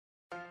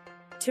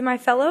To my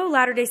fellow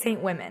Latter-day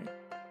Saint women,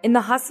 in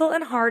the hustle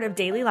and heart of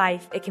daily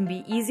life, it can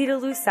be easy to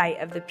lose sight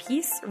of the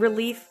peace,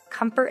 relief,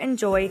 comfort, and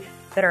joy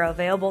that are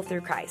available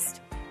through Christ.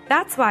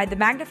 That's why the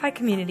Magnify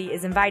community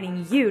is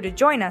inviting you to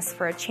join us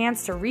for a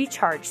chance to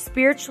recharge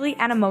spiritually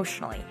and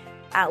emotionally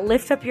at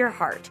Lift Up Your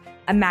Heart,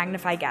 a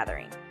Magnify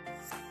gathering.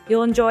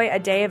 You'll enjoy a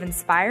day of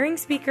inspiring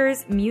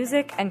speakers,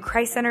 music, and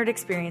Christ-centered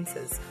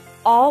experiences,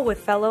 all with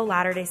fellow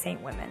Latter-day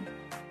Saint women.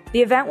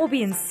 The event will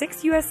be in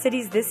 6 U.S.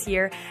 cities this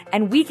year,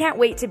 and we can't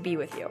wait to be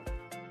with you.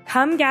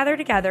 Come gather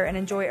together and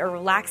enjoy a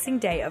relaxing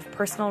day of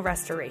personal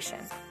restoration.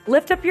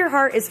 Lift Up Your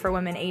Heart is for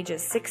women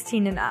ages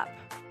 16 and up.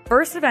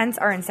 First events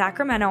are in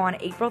Sacramento on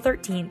April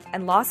 13th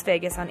and Las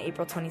Vegas on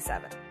April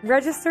 27th.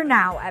 Register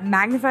now at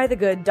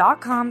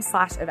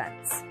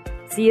magnifythegood.com/events.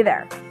 See you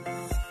there.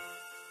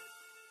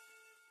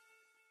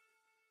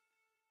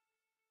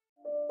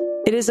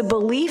 It is a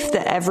belief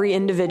that every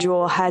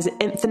individual has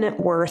infinite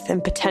worth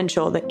and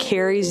potential that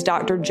carries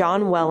Dr.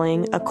 John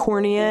Welling, a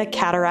cornea,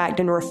 cataract,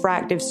 and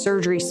refractive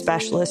surgery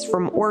specialist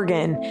from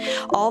Oregon,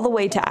 all the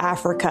way to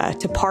Africa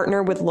to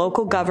partner with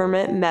local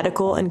government,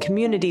 medical, and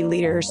community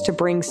leaders to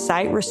bring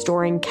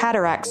sight-restoring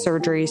cataract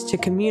surgeries to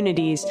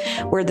communities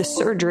where the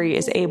surgery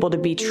is able to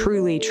be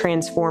truly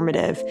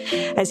transformative.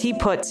 As he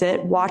puts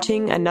it,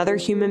 watching another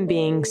human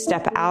being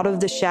step out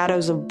of the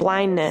shadows of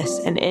blindness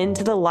and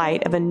into the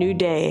light of a new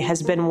day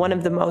has been one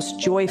of the most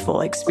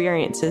joyful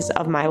experiences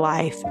of my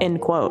life, end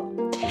quote.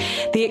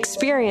 The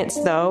experience,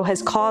 though,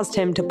 has caused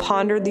him to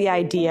ponder the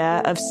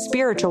idea of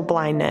spiritual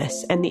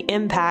blindness and the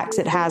impacts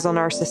it has on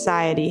our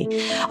society.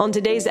 On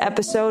today's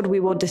episode, we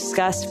will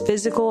discuss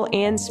physical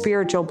and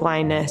spiritual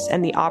blindness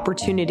and the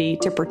opportunity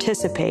to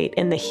participate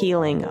in the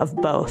healing of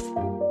both.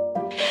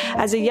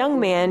 As a young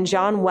man,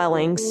 John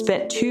Welling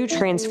spent 2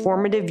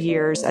 transformative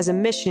years as a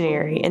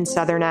missionary in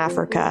southern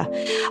Africa.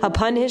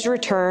 Upon his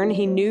return,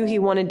 he knew he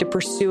wanted to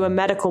pursue a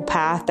medical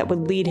path that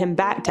would lead him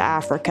back to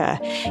Africa.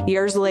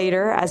 Years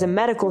later, as a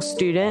medical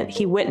student,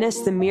 he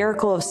witnessed the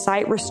miracle of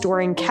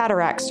sight-restoring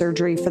cataract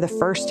surgery for the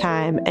first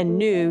time and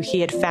knew he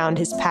had found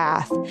his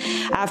path.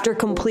 After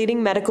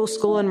completing medical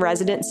school and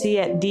residency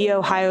at The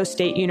Ohio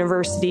State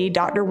University,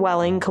 Dr.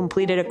 Welling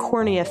completed a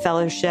cornea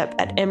fellowship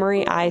at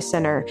Emory Eye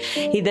Center.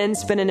 He then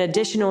spent an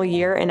additional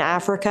year in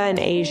Africa and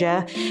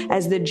Asia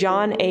as the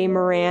John A.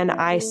 Moran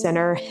Eye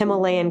Center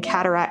Himalayan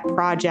Cataract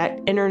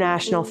Project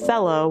International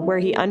Fellow, where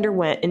he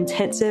underwent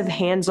intensive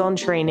hands-on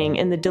training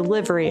in the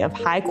delivery of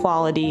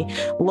high-quality,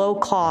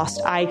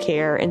 low-cost eye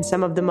care in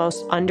some of the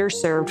most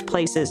underserved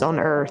places on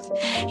Earth.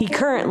 He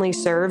currently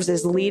serves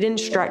as lead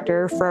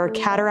instructor for a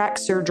cataract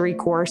surgery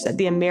course at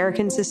the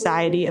American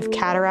Society of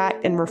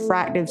Cataract and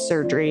Refractive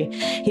Surgery.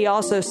 He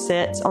also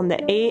sits on the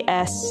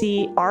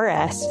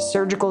ASCRS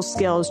Surgical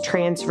Skills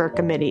Transfer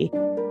Committee.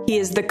 He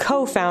is the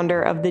co-founder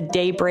of the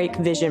Daybreak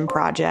Vision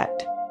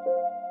Project.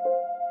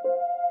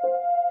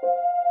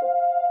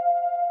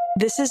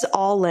 This is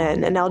All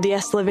In, an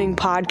LDS Living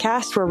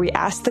podcast where we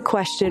ask the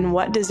question,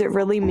 what does it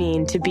really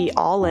mean to be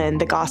all in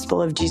the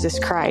gospel of Jesus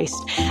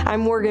Christ?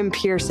 I'm Morgan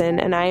Pearson,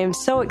 and I am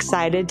so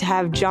excited to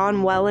have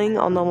John Welling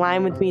on the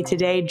line with me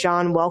today.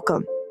 John,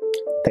 welcome.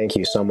 Thank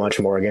you so much,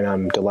 Morgan.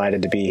 I'm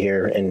delighted to be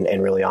here and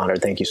really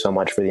honored. Thank you so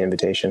much for the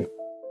invitation.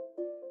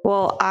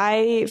 Well,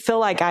 I feel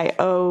like I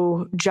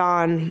owe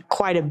John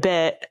quite a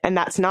bit, and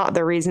that's not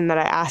the reason that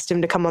I asked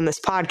him to come on this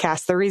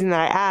podcast. The reason that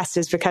I asked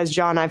is because,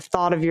 John, I've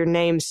thought of your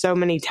name so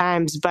many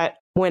times, but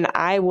when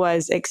I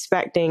was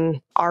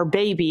expecting our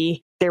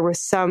baby, there was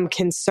some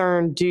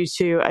concern due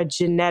to a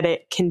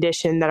genetic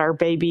condition that our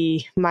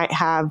baby might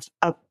have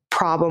a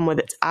problem with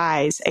its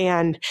eyes.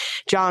 And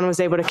John was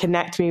able to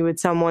connect me with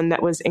someone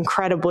that was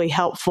incredibly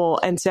helpful.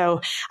 And so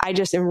I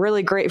just am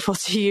really grateful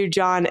to you,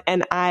 John.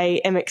 And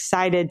I am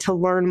excited to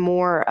learn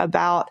more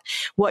about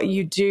what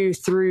you do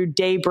through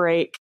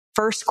Daybreak.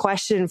 First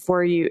question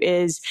for you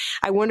is,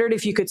 I wondered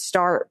if you could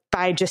start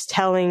by just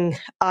telling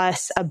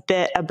us a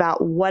bit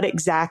about what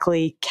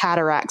exactly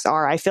cataracts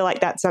are. I feel like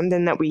that's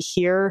something that we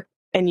hear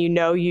and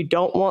you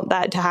don't want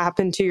that to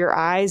happen to your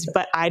eyes,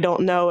 but I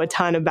don't know a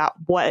ton about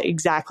what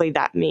exactly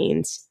that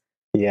means.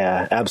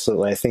 Yeah,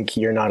 absolutely. I think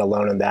you're not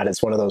alone in that.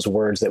 It's one of those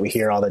words that we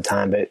hear all the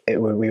time, but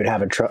we would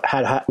have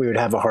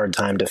a hard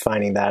time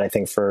defining that, I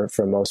think, for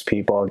most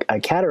people. A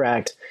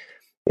cataract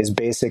is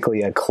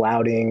basically a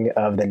clouding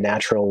of the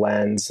natural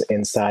lens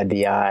inside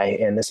the eye.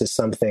 And this is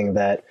something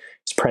that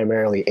is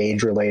primarily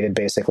age-related.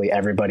 Basically,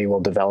 everybody will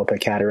develop a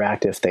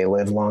cataract if they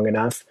live long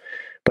enough.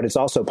 But it's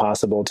also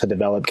possible to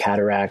develop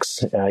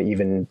cataracts.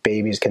 Even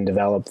babies can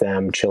develop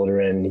them,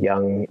 children,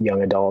 young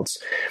adults.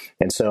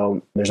 And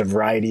so there's a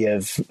variety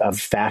of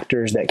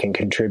factors that can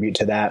contribute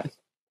to that,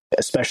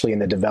 especially in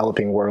the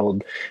developing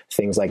world.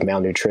 Things like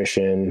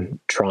malnutrition,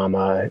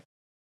 trauma,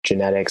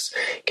 genetics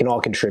can all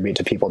contribute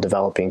to people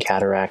developing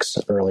cataracts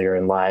earlier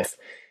in life.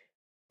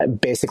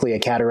 Basically, a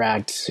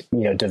cataract,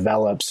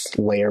 develops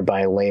layer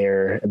by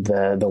layer.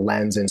 The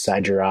lens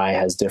inside your eye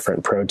has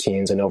different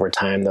proteins, and over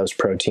time, those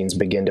proteins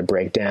begin to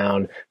break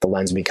down. The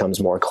lens becomes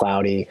more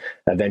cloudy.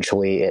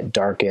 Eventually, it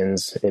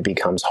darkens. It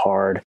becomes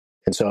hard.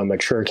 And so a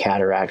mature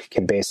cataract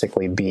can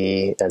basically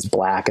be as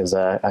black as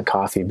a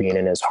coffee bean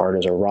and as hard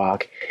as a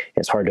rock.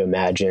 It's hard to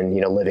imagine,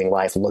 living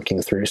life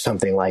looking through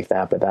something like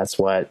that, but that's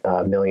what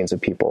millions of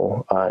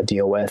people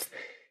deal with.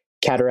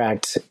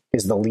 Cataract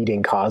is the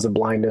leading cause of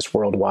blindness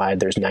worldwide.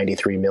 There's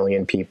 93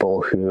 million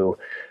people who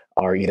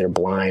are either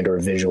blind or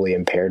visually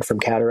impaired from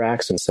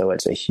cataracts. And so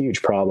it's a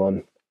huge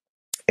problem.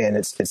 And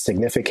it's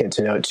significant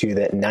to note, too,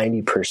 that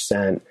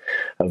 90%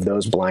 of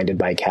those blinded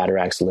by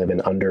cataracts live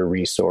in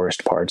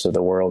under-resourced parts of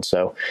the world,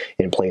 so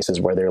in places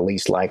where they're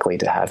least likely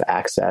to have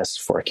access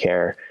for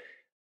care.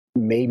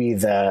 Maybe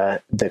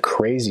the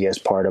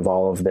craziest part of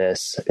all of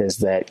this is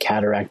that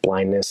cataract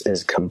blindness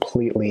is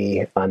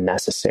completely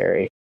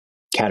unnecessary.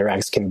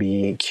 Cataracts can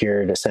be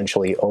cured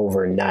essentially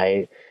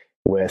overnight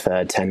with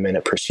a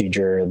 10-minute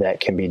procedure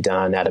that can be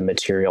done at a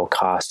material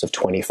cost of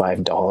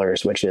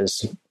 $25, which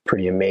is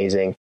pretty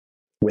amazing.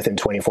 Within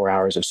 24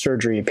 hours of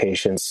surgery,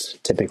 patients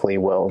typically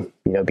will,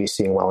 be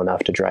seeing well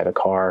enough to drive a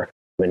car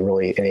and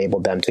really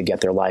enable them to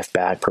get their life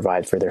back,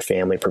 provide for their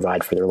family,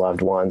 provide for their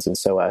loved ones. And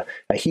so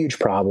a huge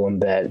problem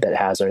that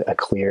has a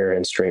clear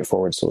and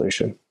straightforward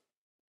solution.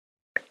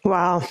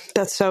 Wow,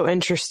 that's so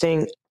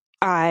interesting.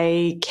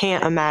 I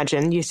can't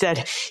imagine. You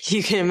said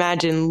you can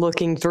imagine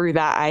looking through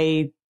that.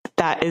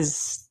 That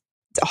is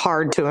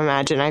hard to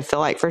imagine. I feel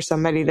like for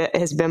somebody that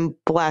has been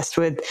blessed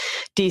with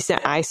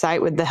decent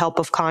eyesight with the help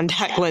of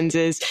contact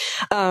lenses.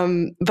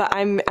 But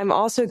I'm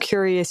also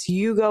curious,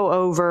 you go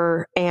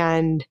over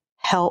and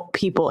help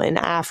people in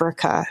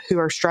Africa who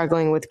are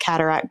struggling with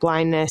cataract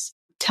blindness.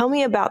 Tell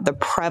me about the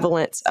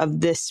prevalence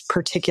of this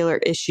particular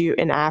issue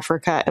in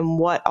Africa and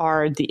what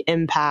are the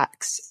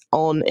impacts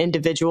on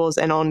individuals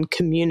and on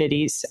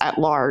communities at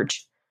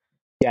large.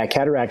 Yeah,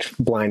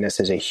 cataract blindness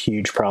is a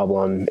huge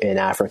problem in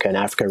Africa, and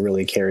Africa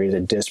really carries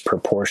a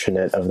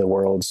disproportionate of the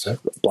world's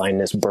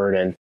blindness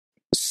burden.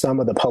 Some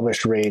of the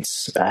published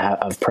rates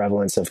of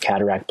prevalence of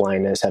cataract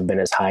blindness have been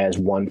as high as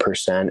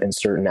 1% in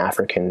certain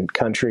African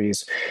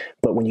countries.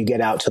 But when you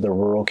get out to the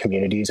rural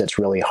communities, it's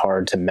really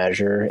hard to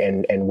measure.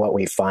 And what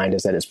we find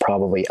is that it's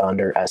probably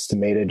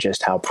underestimated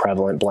just how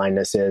prevalent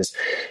blindness is.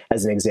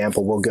 As an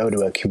example, we'll go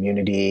to a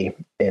community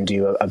and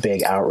do a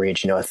big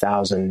outreach,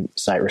 1,000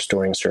 sight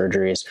restoring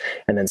surgeries.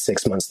 And then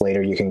 6 months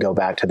later, you can go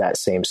back to that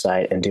same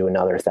site and do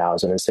another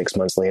 1,000. And 6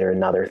 months later,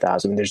 another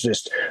 1,000.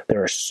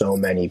 There are so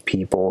many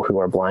people who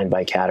are blind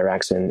by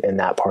cataracts in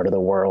that part of the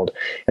world.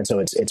 And so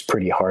it's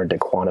pretty hard to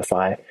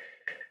quantify.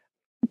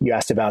 You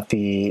asked about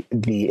the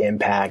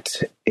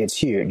impact. It's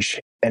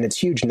huge. And it's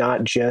huge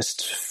not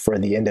just for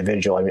the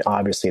individual. I mean,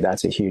 obviously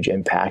that's a huge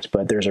impact,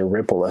 but there's a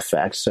ripple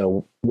effect.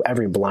 So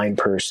every blind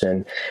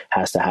person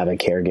has to have a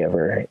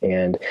caregiver.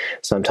 And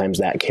sometimes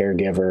that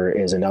caregiver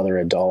is another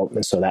adult.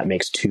 And so that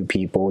makes two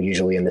people,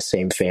 usually in the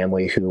same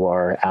family, who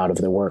are out of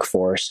the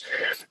workforce.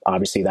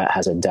 Obviously, that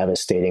has a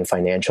devastating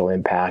financial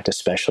impact,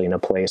 especially in a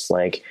place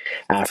like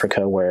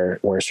Africa where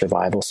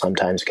survival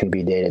sometimes can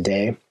be day to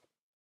day.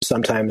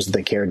 Sometimes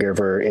the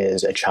caregiver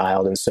is a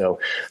child, and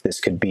so this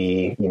could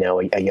be,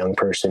 a young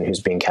person who's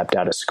being kept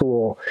out of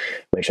school,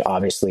 which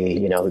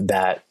obviously,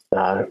 that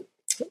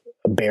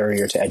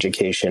barrier to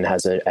education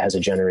has a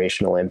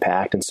generational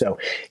impact, and so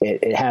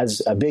it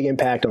has a big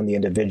impact on the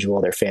individual,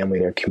 their family,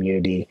 their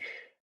community.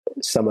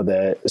 Some of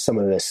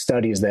the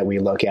studies that we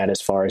look at as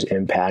far as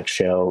impact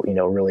show,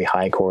 really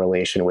high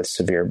correlation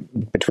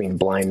between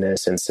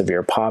blindness and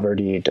severe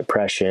poverty,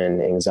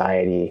 depression,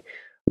 anxiety,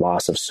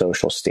 loss of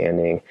social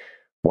standing.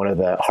 One of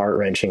the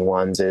heart-wrenching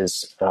ones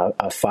is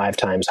a 5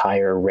 times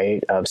higher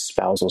rate of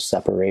spousal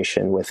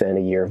separation within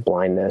a year of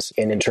blindness.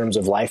 And in terms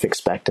of life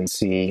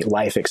expectancy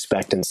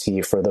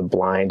for the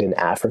blind in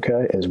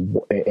Africa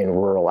in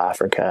rural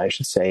Africa, I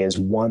should say, is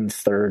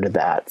 1/3 of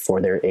that for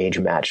their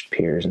age-matched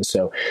peers. And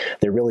so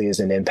there really is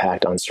an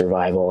impact on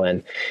survival.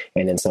 And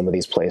in some of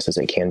these places,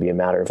 it can be a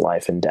matter of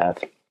life and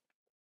death.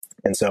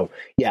 And so,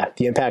 yeah,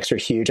 the impacts are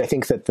huge. I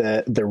think that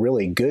the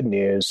really good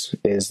news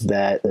is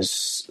that the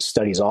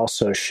studies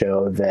also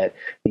show that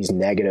these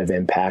negative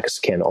impacts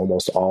can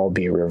almost all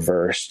be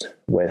reversed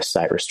with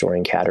sight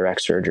restoring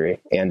cataract surgery,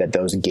 and that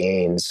those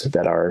gains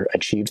that are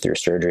achieved through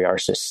surgery are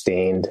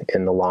sustained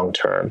in the long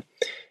term.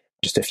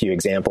 Just a few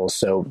examples.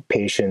 So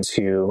patients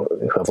who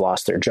have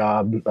lost their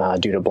job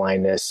due to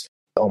blindness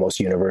almost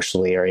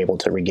universally are able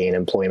to regain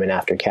employment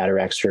after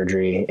cataract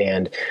surgery.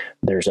 And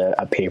there's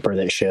a paper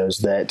that shows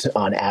that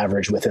on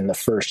average within the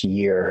first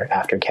year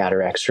after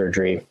cataract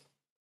surgery,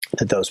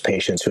 that those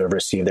patients who have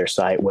received their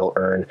sight will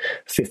earn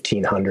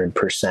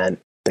 1,500%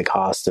 the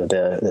cost of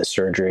the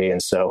surgery.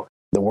 And so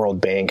the World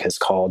Bank has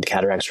called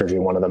cataract surgery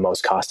one of the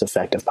most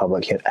cost-effective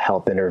public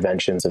health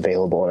interventions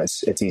available. And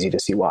it's easy to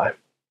see why.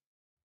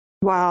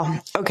 Wow.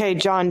 Okay,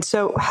 John.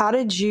 So how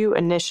did you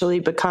initially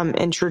become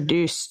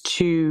introduced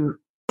to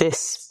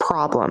this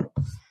problem?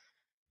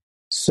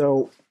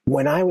 So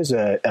when I was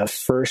a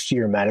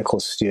first-year medical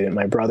student,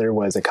 my brother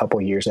was a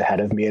couple years ahead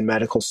of me in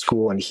medical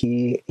school, and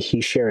he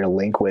shared a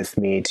link with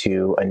me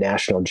to a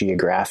National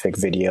Geographic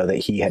video that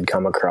he had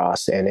come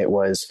across, and it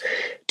was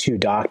two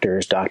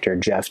doctors, Dr.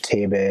 Jeff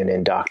Tabin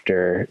and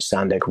Dr.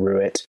 Sandik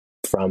Ruit,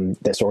 from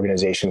this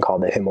organization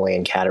called the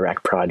Himalayan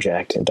Cataract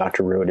Project. And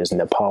Dr. Ruitt is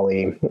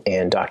Nepali,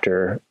 and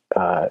Dr.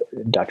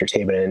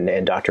 Tabin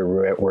and Dr.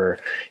 Ruitt were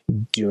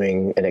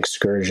doing an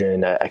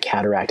excursion, a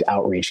cataract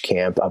outreach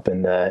camp up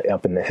in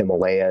the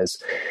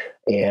Himalayas.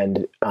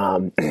 And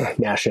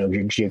National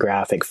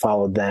Geographic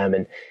followed them,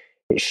 and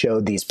it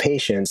showed these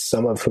patients,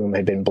 some of whom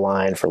had been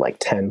blind for like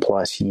 10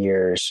 plus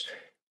years,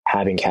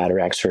 having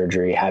cataract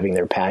surgery, having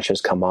their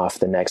patches come off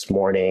the next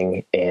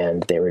morning,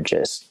 and they were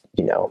just,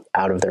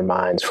 out of their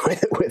minds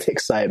with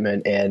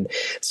excitement and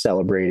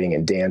celebrating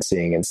and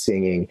dancing and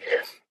singing.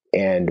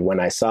 And when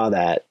I saw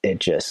that, it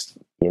just,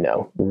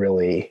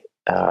 really,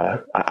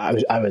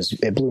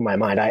 it blew my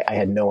mind. I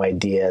had no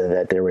idea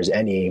that there was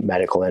any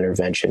medical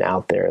intervention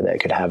out there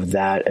that could have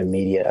that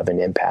immediate of an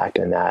impact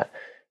and that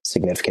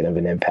significant of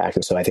an impact.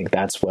 And so I think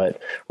that's what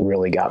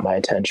really got my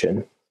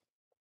attention.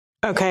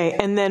 Okay.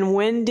 And then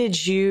when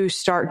did you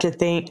start to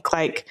think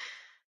like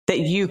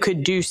that you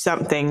could do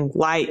something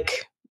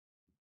like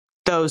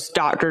those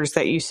doctors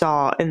that you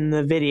saw in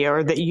the video,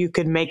 or that you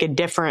could make a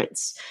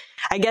difference?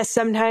 I guess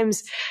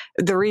sometimes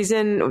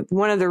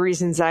one of the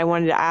reasons that I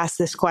wanted to ask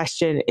this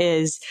question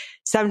is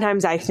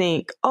sometimes I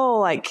think,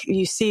 like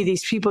you see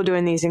these people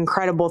doing these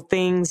incredible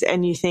things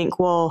and you think,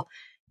 well,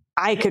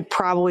 I could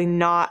probably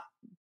not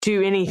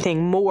do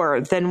anything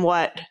more than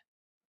what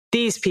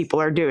these people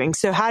are doing.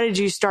 So how did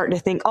you start to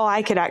think,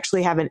 I could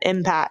actually have an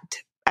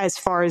impact as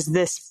far as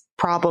this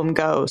problem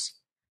goes?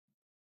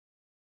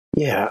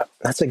 Yeah,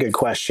 that's a good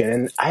question.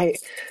 And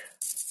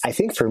I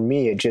think for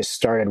me, it just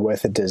started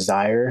with a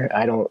desire.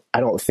 I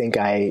don't think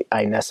I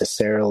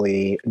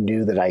necessarily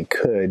knew that I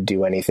could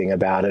do anything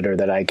about it, or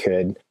that I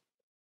could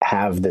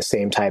have the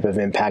same type of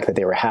impact that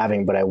they were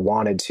having, but I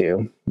wanted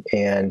to.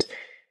 And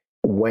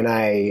when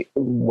I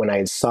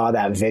saw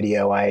that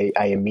video, I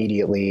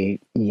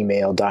immediately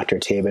emailed Dr.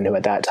 Tabin, who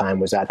at that time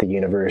was at the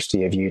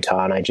University of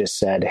Utah. And I just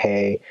said,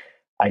 hey,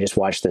 I just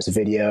watched this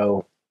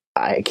video.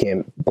 I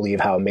can't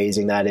believe how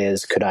amazing that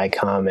is. Could I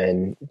come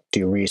and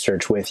do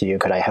research with you?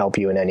 Could I help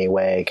you in any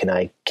way? Can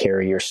I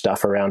carry your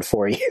stuff around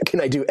for you? Can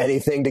I do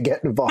anything to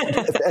get involved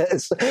with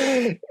this?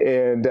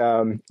 And,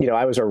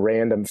 I was a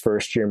random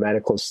first-year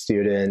medical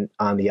student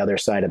on the other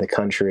side of the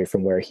country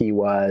from where he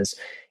was.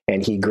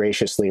 And he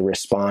graciously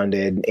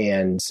responded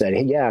and said,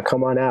 hey, yeah,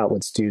 come on out.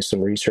 Let's do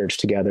some research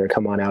together.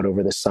 Come on out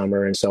over the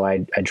summer. And so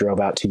I drove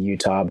out to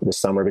Utah the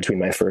summer between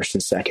my first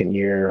and second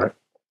year,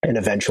 and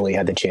eventually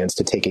had the chance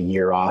to take a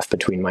year off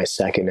between my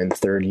second and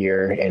third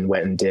year, and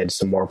went and did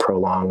some more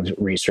prolonged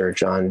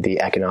research on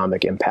the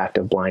economic impact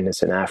of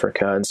blindness in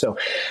Africa. And so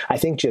I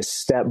think just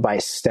step by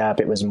step,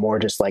 it was more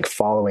just like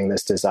following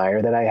this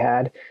desire that I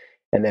had,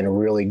 and then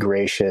really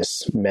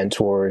gracious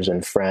mentors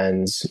and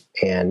friends,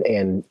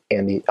 and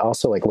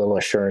also like little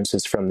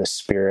assurances from the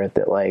Spirit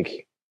that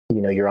like,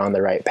 you're on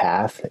the right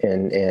path,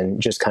 and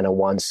just kind of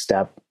one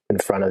step in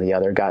front of the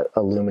other got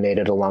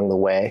illuminated along the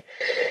way.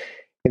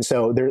 And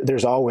so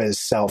there's always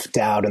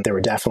self-doubt. And there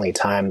were definitely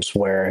times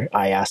where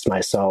I asked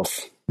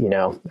myself,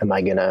 am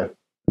I going to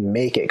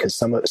make it? Because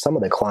some of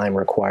the climb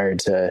required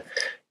to,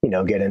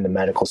 get into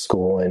medical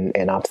school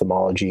and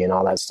ophthalmology and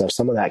all that stuff,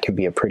 some of that can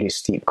be a pretty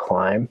steep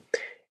climb.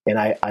 And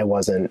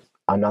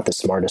I'm not the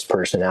smartest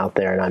person out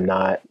there. And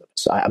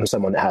I'm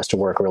someone that has to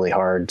work really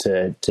hard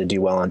to do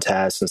well on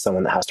tests, and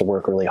someone that has to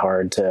work really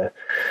hard to,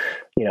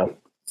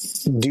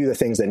 do the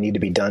things that need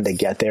to be done to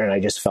get there. And I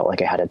just felt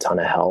like I had a ton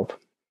of help.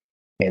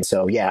 And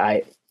so, yeah,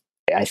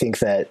 I think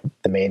that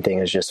the main thing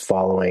is just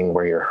following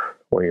where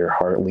your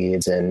heart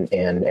leads, and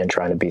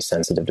trying to be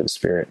sensitive to the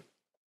Spirit.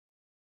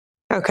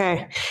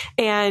 Okay.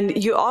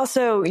 And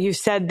you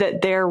said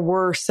that there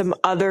were some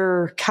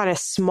other kind of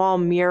small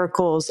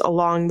miracles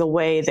along the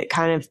way that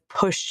kind of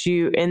pushed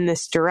you in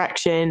this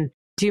direction.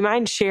 Do you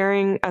mind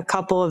sharing a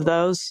couple of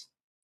those?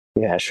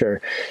 Yeah,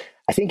 sure.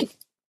 I think,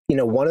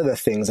 one of the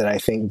things that I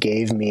think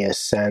gave me a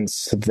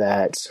sense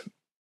that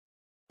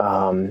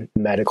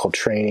medical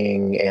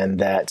training, and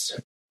that,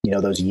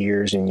 those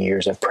years and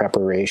years of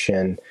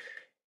preparation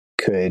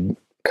could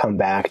come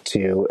back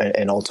to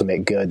an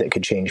ultimate good that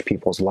could change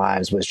people's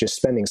lives, was just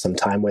spending some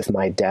time with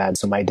my dad.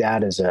 So my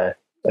dad is a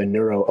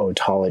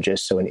neuro-otologist,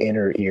 so an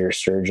inner ear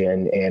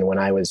surgeon. And when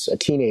I was a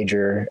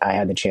teenager, I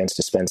had the chance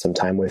to spend some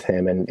time with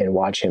him and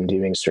watch him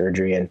doing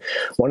surgery. And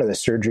one of the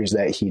surgeries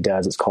that he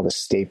does, it's called a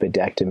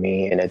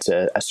stapedectomy. And it's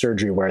a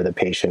surgery where the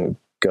patient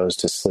goes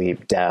to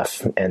sleep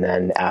deaf. And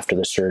then after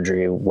the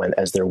surgery,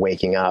 as they're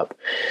waking up,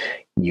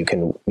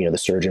 the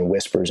surgeon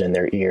whispers in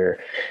their ear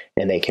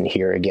and they can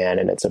hear again.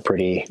 And it's a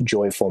pretty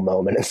joyful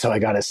moment. And so I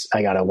got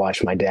to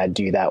watch my dad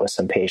do that with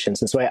some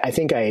patients. And so I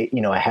think I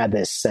had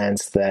this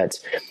sense that,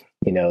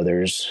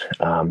 there's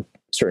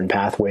certain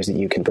pathways that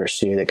you can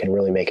pursue that can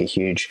really make a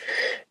huge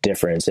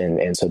difference.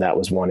 And so that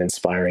was one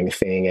inspiring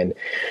thing. And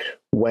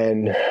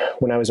when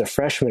I was a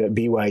freshman at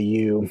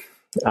BYU,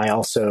 I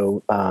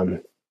also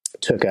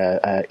took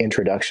a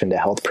introduction to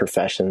health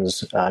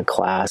professions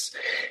class.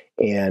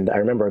 And I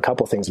remember a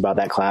couple things about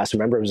that class. I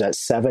remember it was at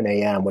 7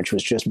 a.m., which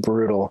was just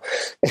brutal.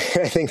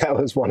 I think that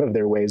was one of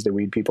their ways to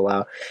weed people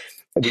out.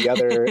 The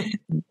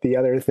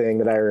other thing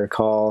that I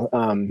recall,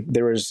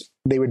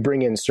 they would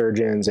bring in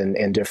surgeons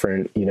and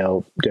different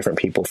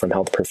people from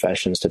health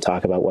professions to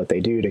talk about what they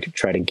do to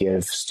try to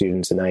give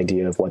students an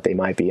idea of what they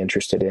might be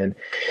interested in.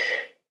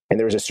 And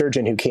there was a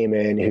surgeon who came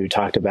in who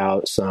talked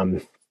about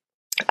some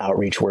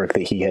outreach work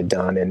that he had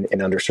done in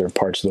underserved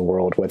parts of the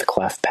world with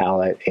cleft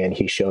palate. And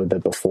he showed the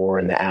before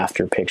and the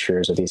after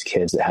pictures of these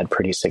kids that had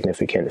pretty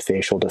significant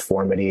facial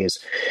deformities.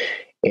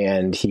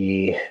 And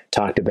he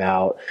talked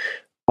about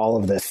all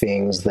of the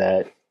things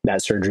that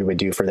surgery would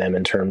do for them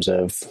in terms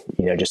of,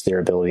 just their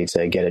ability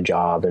to get a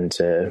job and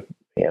to,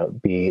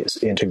 be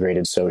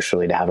integrated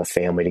socially, to have a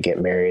family, to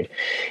get married.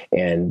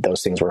 And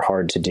those things were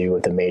hard to do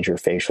with a major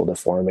facial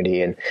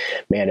deformity. And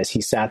man, as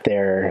he sat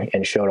there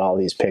and showed all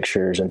these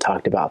pictures and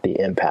talked about the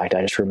impact,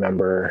 I just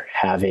remember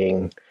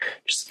having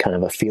just kind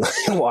of a feeling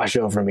wash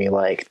over me,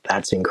 like,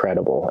 that's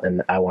incredible.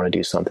 And I want to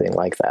do something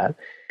like that.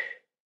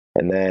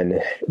 And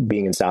then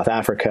being in South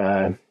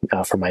Africa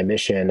for my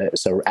mission.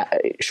 So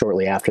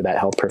shortly after that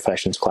health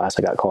professions class,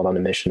 I got called on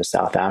a mission to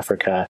South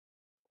Africa,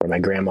 where my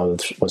grandmother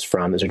was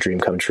from. It was a dream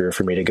come true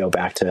for me to go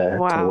back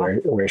to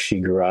where she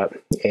grew up,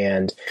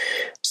 and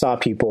saw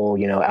people,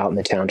 out in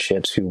the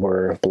townships who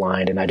were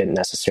blind. And I didn't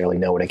necessarily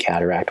know what a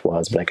cataract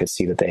was, but I could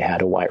see that they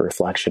had a white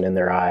reflection in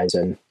their eyes.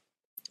 And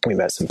we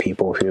met some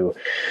people who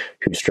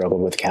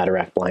struggled with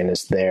cataract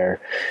blindness there.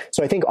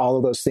 So I think all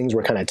of those things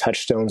were kind of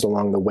touchstones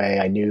along the way.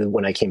 I knew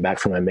when I came back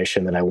from my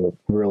mission that I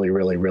really,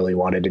 really, really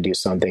wanted to do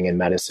something in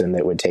medicine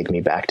that would take me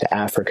back to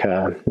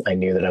Africa. I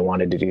knew that I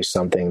wanted to do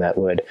something that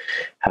would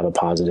have a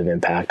positive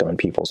impact on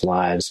people's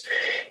lives.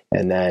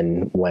 And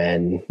then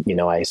when,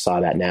 I saw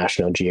that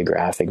National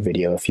Geographic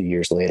video a few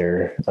years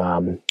later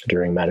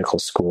during medical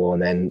school,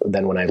 and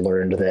then when I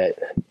learned that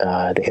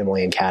the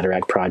Himalayan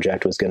Cataract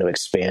Project was going to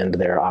expand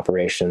their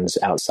operations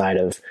outside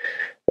of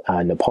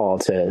Nepal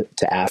to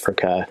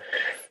Africa,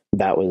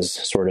 that was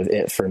sort of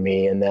it for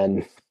me. And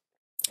then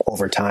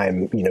over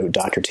time,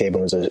 Dr. Tabin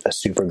was a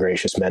super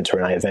gracious mentor,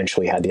 and I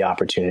eventually had the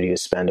opportunity to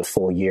spend a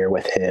full year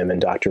with him and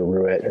Dr.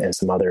 Ruitt and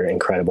some other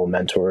incredible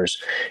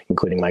mentors,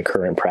 including my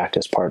current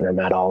practice partner,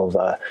 Matt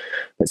Oliva,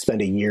 that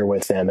spend a year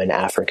with them in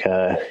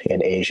Africa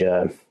and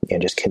Asia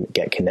and just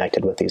get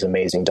connected with these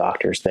amazing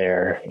doctors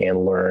there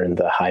and learn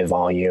the high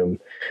volume,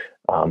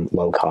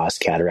 low cost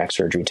cataract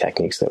surgery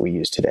techniques that we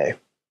use today.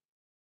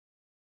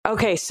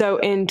 Okay, so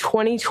in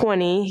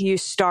 2020, you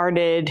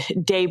started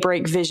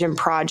Daybreak Vision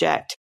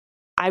Project.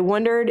 I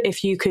wondered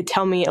if you could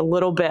tell me a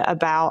little bit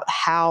about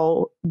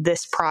how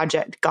this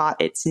project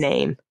got its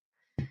name.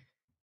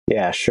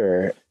 Yeah,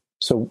 sure.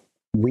 So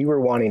we were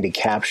wanting to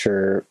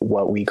capture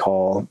what we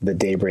call the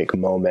Daybreak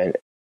moment.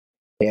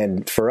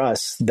 And for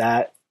us,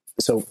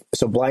 so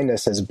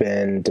blindness has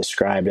been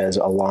described as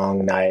a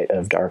long night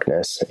of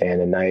darkness,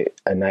 and a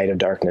night of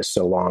darkness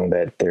so long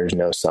that there's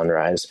no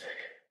sunrise.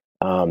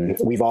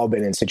 We've all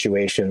been in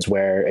situations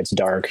where it's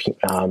dark.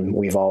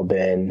 We've all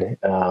been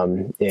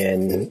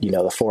in,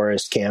 the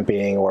forest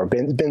camping, or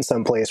been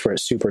someplace where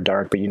it's super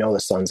dark, but the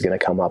sun's going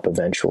to come up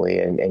eventually,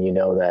 and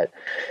that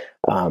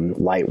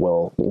light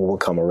will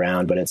come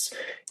around. But it's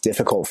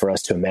difficult for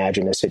us to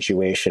imagine a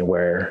situation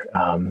where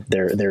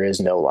there is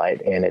no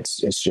light, and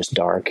it's just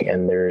dark,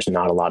 and there's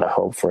not a lot of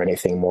hope for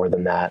anything more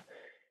than that.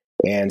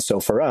 And so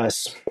for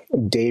us,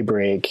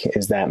 daybreak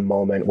is that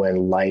moment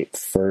when light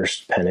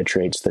first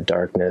penetrates the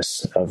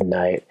darkness of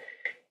night.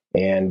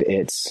 And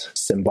it's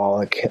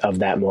symbolic of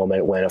that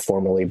moment when a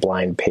formerly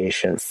blind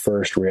patient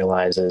first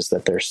realizes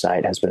that their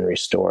sight has been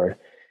restored.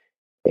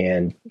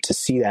 And to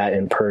see that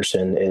in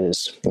person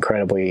is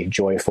incredibly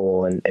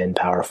joyful and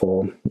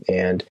powerful.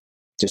 And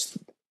just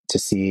to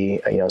see,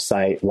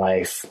 sight,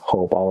 life,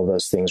 hope, all of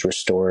those things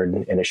restored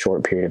in a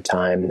short period of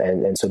time.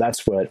 And so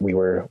that's what we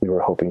were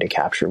hoping to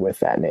capture with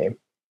that name.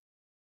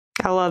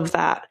 I love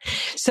that.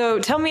 So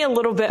tell me a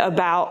little bit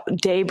about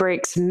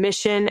Daybreak's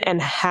mission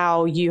and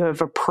how you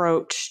have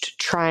approached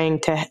trying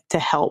to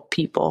help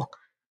people.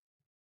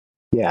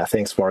 Yeah,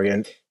 thanks,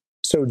 Morgan.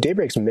 So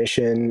Daybreak's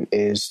mission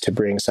is to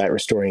bring sight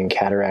restoring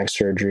cataract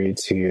surgery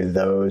to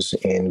those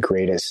in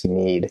greatest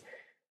need.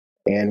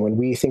 And when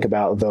we think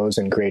about those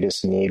in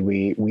greatest need,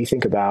 we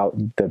think about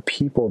the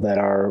people that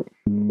are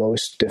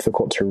most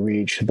difficult to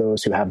reach,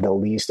 those who have the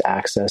least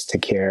access to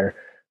care,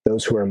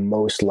 those who are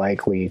most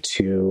likely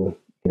to,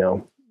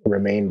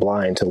 remain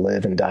blind, to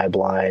live and die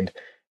blind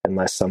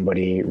unless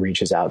somebody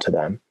reaches out to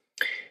them.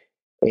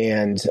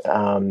 And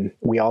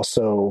we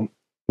also,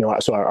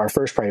 so our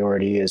first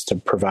priority is to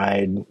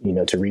provide,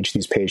 to reach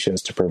these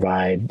patients, to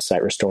provide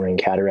sight restoring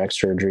cataract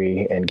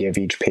surgery and give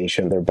each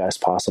patient their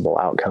best possible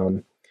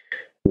outcome.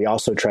 We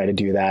also try to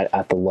do that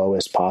at the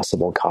lowest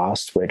possible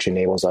cost, which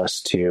enables us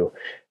to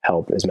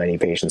help as many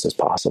patients as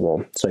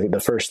possible. So I think the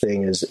first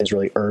thing is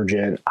really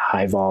urgent,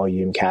 high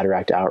volume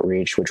cataract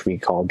outreach, which we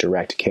call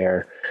direct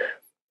care.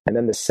 And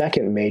then the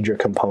second major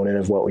component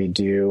of what we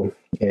do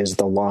is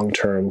the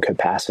long-term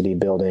capacity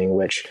building,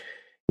 which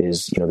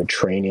is, the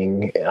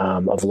training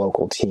of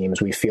local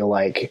teams. We feel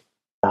like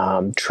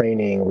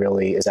training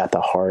really is at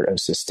the heart of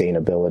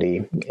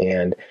sustainability.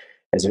 And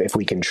as if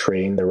we can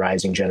train the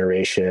rising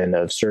generation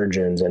of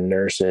surgeons and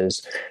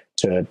nurses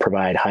to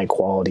provide high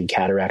quality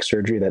cataract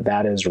surgery,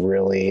 that is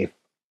really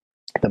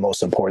the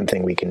most important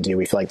thing we can do.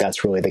 We feel like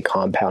that's really the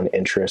compound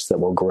interest that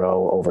will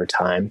grow over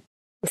time.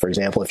 For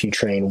example, if you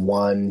train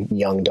one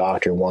young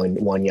doctor,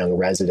 one young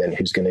resident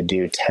who's going to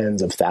do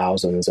tens of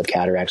thousands of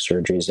cataract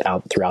surgeries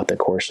out throughout the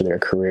course of their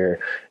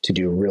career to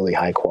do really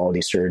high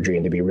quality surgery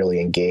and to be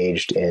really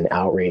engaged in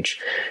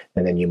outreach,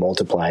 and then you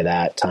multiply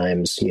that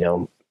times,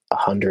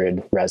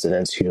 100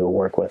 residents who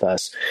work with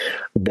us,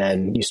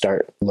 then you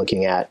start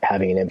looking at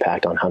having an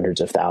impact on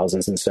hundreds of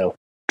thousands. And so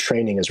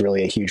training is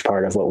really a huge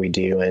part of what we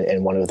do,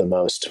 and one of the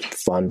most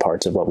fun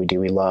parts of what we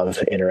do. We love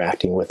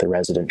interacting with the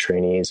resident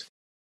trainees.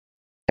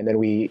 And then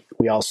we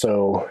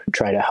also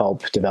try to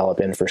help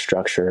develop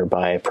infrastructure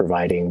by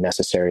providing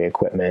necessary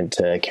equipment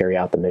to carry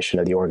out the mission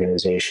of the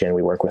organization.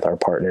 We work with our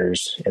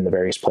partners in the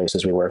various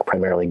places we work,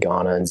 primarily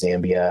Ghana and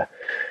Zambia,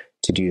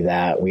 to do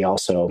that. We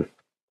also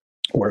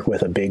work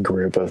with a big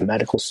group of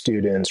medical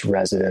students,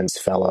 residents,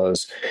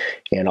 fellows,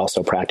 and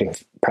also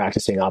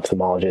practicing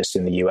ophthalmologists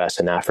in the U.S.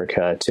 and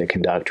Africa to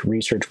conduct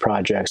research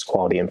projects,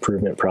 quality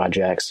improvement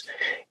projects,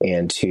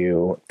 and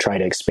to try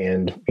to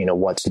expand,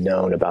 what's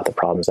known about the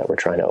problems that we're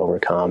trying to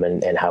overcome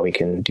and how we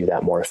can do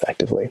that more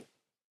effectively.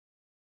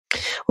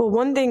 Well,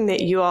 one thing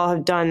that you all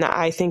have done that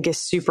I think is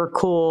super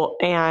cool,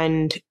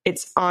 and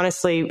it's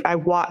honestly, I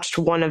watched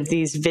one of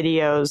these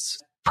videos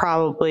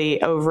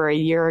probably over a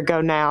year ago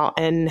now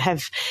and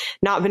have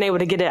not been able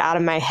to get it out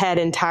of my head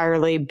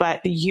entirely, but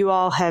you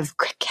all have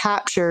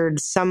captured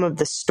some of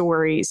the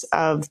stories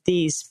of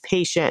these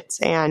patients,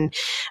 and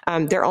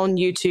they're on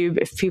YouTube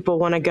if people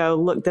want to go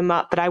look them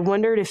up. But I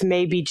wondered if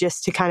maybe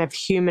just to kind of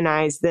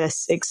humanize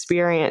this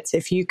experience,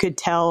 if you could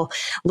tell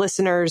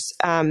listeners,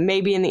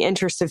 maybe in the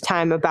interest of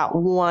time, about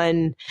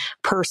one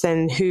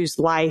person whose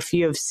life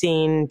you have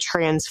seen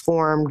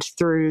transformed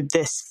through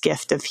this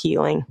gift of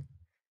healing.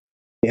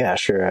 Yeah,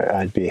 sure.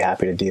 I'd be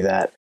happy to do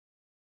that.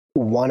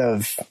 One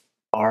of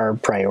our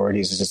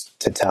priorities is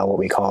to tell what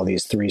we call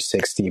these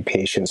 360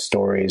 patient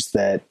stories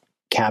that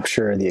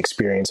capture the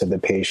experience of the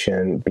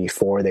patient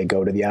before they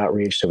go to the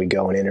outreach. So we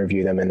go and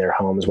interview them in their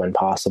homes when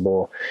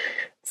possible,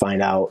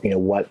 find out,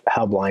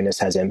 how blindness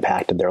has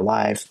impacted their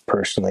life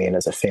personally and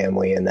as a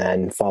family, and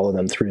then follow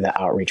them through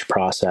the outreach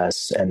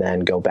process, and then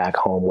go back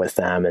home with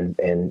them and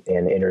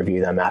interview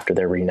them after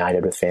they're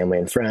reunited with family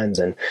and friends.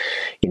 And,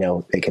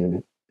 they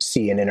can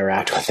see and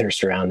interact with their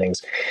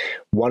surroundings.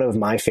 One of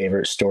my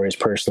favorite stories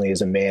personally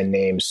is a man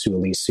named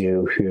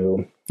Sulisu,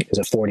 who is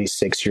a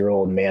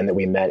 46-year-old man that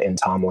we met in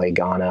Tamale,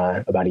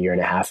 Ghana about a year and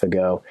a half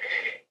ago.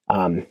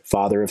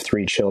 Father of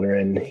 3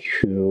 children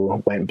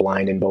who went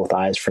blind in both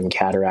eyes from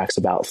cataracts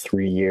about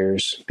 3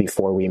 years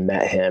before we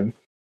met him.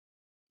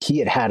 He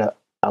had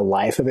a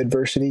life of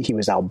adversity. He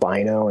was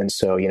albino, and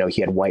so,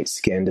 he had white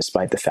skin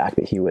despite the fact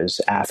that he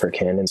was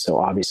African. And so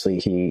obviously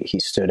he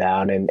stood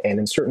out, and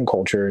in certain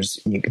cultures,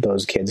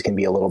 those kids can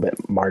be a little bit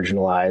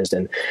marginalized,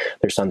 and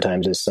there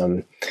sometimes is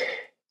some,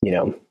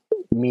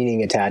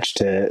 meaning attached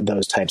to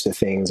those types of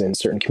things in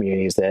certain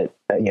communities that,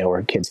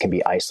 where kids can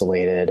be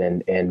isolated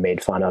and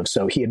made fun of.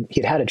 So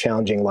he'd had a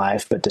challenging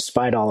life, but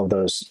despite all of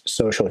those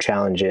social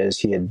challenges,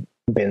 he had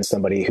been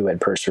somebody who had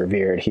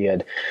persevered. He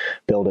had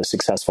built a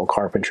successful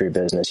carpentry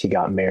business. He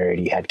got married.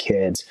 He had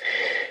kids.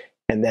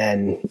 And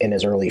then in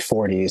his early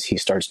 40s, he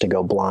starts to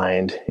go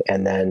blind.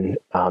 And then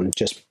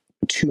just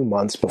 2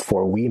 months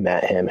before we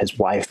met him, his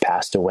wife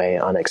passed away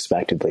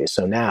unexpectedly.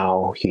 So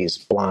now he's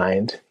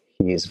blind.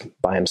 He's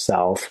by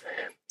himself.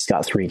 He's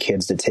got 3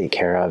 kids to take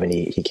care of, and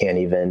he can't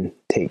even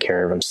take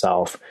care of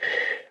himself.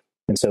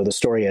 And so the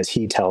story as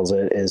he tells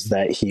it is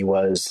that he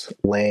was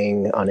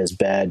laying on his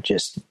bed,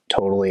 just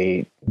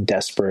totally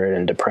desperate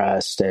and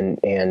depressed.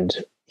 And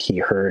he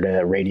heard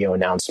a radio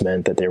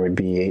announcement that there would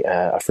be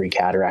a free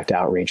cataract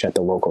outreach at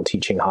the local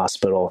teaching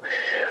hospital.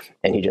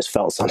 And he just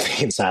felt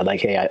something inside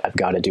like, hey, I've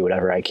got to do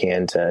whatever I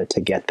can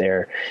to get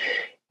there.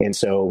 And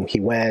so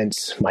he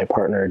went. My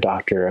partner,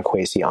 Dr.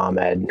 Akwesi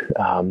Ahmed,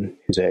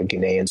 who's a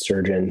Ghanaian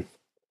surgeon,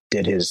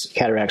 did his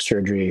cataract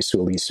surgery.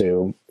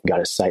 Sulisu got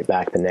his sight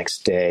back the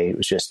next day. He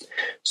was just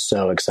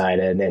so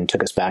excited and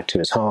took us back to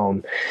his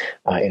home,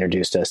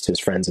 introduced us to his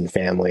friends and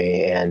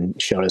family,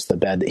 and showed us the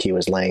bed that he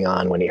was laying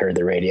on when he heard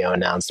the radio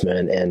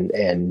announcement,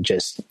 and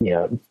just,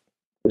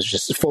 was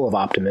just full of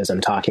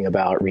optimism, talking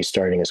about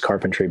restarting his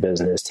carpentry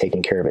business,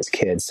 taking care of his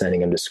kids,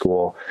 sending him to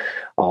school,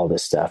 all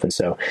this stuff. And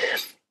so,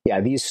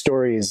 yeah, these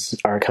stories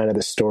are kind of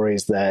the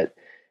stories that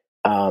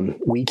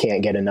we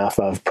can't get enough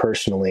of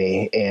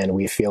personally. And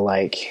we feel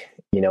like,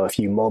 if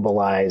you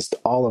mobilized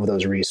all of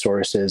those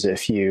resources,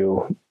 if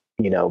you,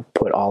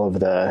 put all of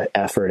the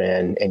effort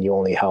in and you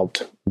only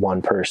helped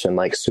one person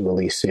like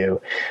Sulisu,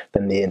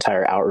 then the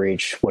entire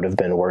outreach would have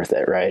been worth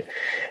it. Right.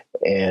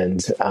 And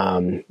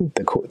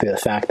the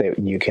fact that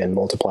you can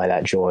multiply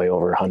that joy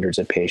over hundreds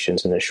of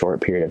patients in a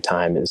short period of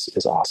time is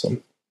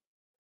awesome.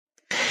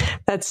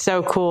 That's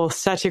so cool.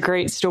 Such a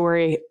great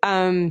story.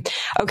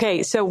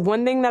 Okay. So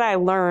one thing that I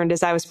learned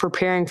as I was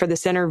preparing for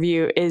this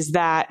interview is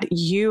that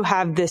you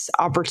have this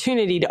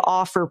opportunity to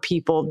offer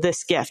people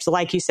this gift.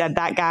 Like you said,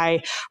 that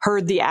guy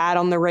heard the ad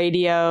on the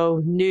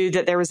radio, knew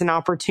that there was an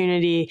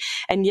opportunity,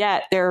 and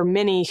yet there are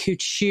many who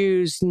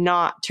choose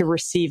not to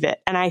receive it.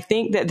 And I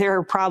think that there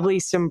are probably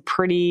some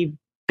pretty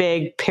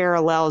big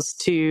parallels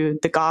to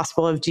the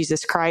gospel of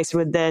Jesus Christ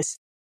with this.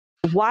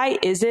 Why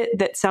is it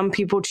that some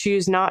people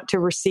choose not to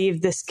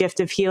receive this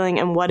gift of healing?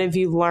 And what have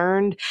you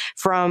learned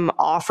from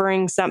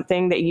offering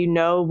something that you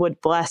know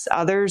would bless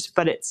others,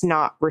 but it's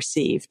not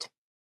received?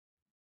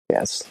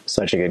 Yes,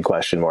 such a good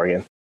question,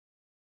 Morgan.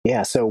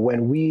 Yeah, so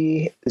when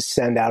we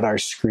send out our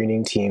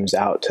screening teams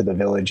out to the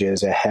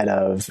villages ahead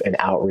of an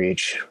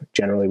outreach,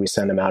 generally we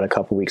send them out a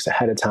couple weeks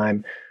ahead of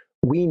time.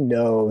 We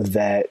know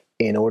that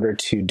in order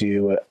to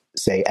do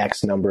say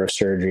X number of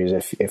surgeries,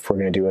 if we're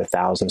going to do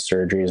 1,000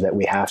 surgeries, that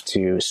we have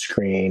to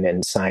screen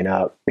and sign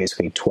up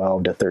basically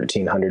 12 to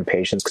 1,300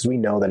 patients, because we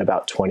know that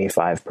about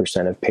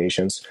 25% of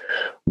patients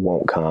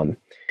won't come.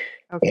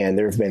 Okay. And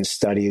there have been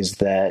studies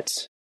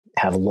that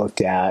have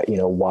looked at,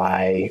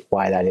 why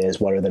that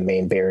is, what are the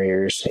main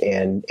barriers,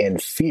 and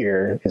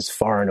fear is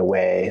far and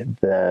away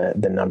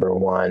the number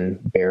one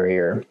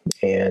barrier.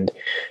 And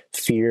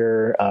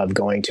fear of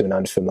going to an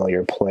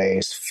unfamiliar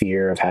place,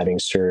 fear of having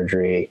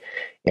surgery,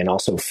 and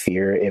also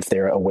fear if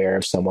they're aware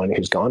of someone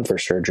who's gone for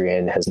surgery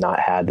and has not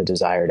had the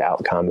desired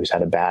outcome, who's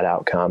had a bad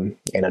outcome.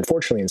 And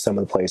unfortunately, in some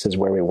of the places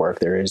where we work,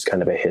 there is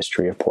kind of a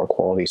history of poor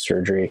quality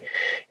surgery.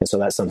 And so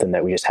that's something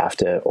that we just have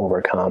to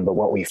overcome. But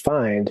what we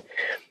find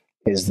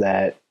is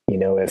that,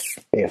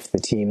 if the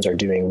teams are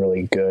doing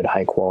really good,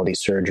 high quality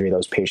surgery,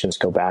 those patients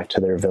go back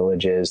to their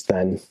villages,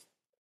 then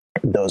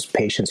those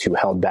patients who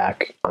held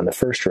back on the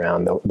first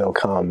round, they'll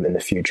come in the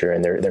future,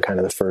 and they're kind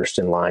of the first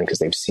in line because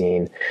they've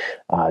seen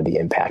the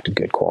impact of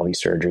good quality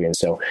surgery. And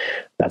so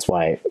that's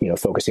why,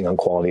 focusing on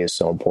quality is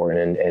so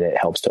important, and it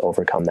helps to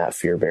overcome that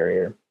fear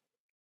barrier.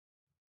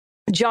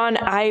 John,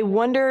 I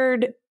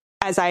wondered,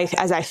 as I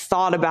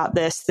thought about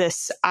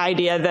this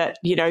idea that,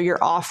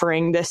 you're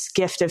offering this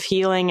gift of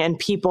healing and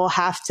people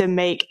have to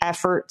make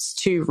efforts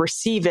to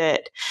receive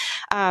it.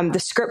 The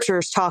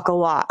scriptures talk a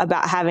lot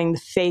about having the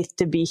faith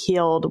to be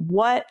healed.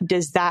 What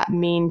does that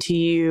mean to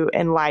you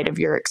in light of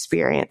your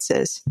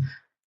experiences?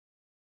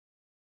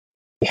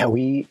 Yeah,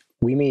 we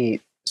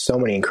meet so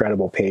many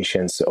incredible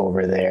patients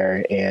over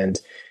there, and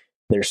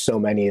there's so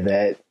many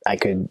that I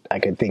could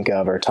think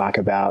of or talk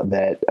about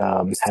that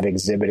have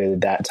exhibited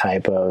that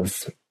type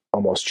of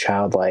almost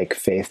childlike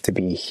faith to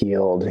be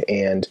healed.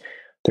 And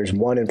there's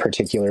one in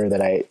particular that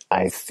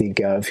I think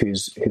of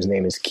whose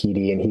name is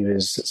Kiti, and he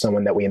was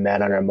someone that we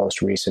met on our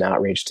most recent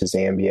outreach to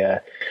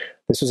Zambia.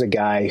 This was a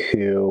guy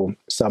who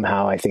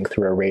somehow, I think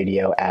through a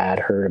radio ad,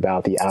 heard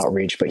about the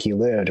outreach, but he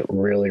lived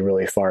really,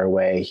 really far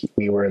away.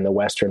 We were in the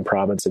western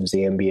province of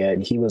Zambia,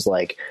 and he was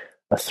like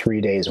a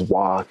 3 days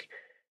walk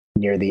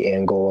near the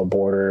Angola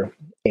border.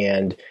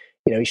 And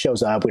he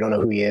shows up. We don't know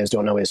who he is,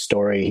 don't know his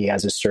story. He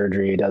has his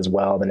surgery, he does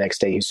well. The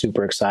next day, he's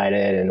super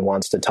excited and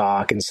wants to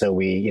talk. And so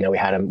we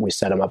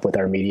set him up with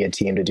our media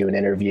team to do an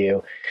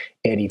interview.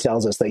 And he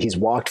tells us that he's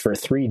walked for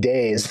 3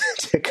 days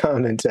to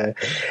come and to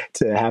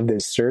have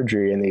this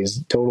surgery. And he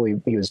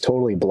was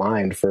totally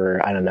blind for,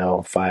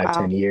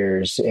 5-10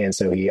 years. And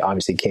so he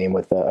obviously came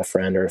with a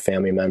friend or a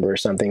family member or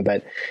something.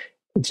 But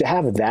to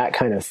have that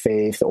kind of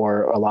faith,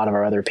 or a lot of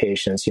our other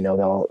patients,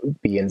 they'll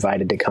be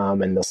invited to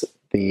come, and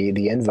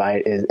the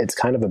invite it's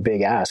kind of a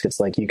big ask. It's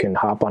like you can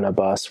hop on a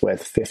bus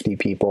with 50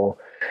 people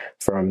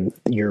from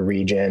your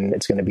region.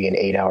 It's going to be an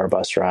 8-hour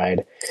bus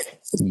ride.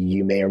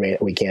 You may or may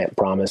not, we can't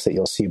promise that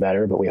you'll see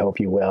better, but we hope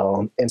you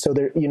will. And so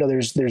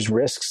there's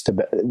risks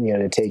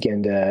to take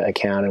into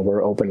account, and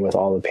we're open with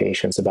all the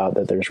patients about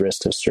that. There's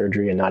risks of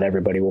surgery, and not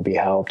everybody will be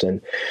helped,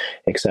 and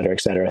et cetera,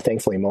 et cetera.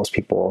 Thankfully, most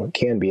people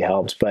can be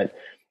helped, but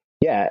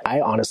yeah, I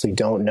honestly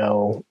don't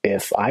know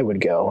if I would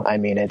go. I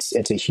mean, it's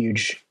a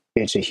huge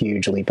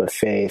leap of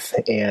faith.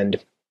 And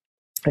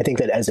I think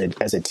that as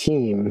a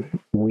team,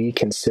 we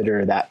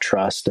consider that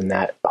trust and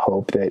that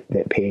hope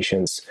that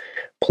patients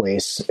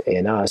place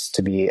in us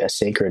to be a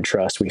sacred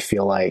trust. We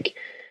feel like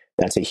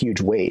that's a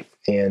huge weight,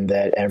 and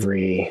that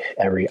every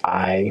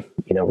eye,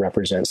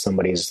 represents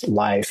somebody's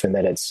life, and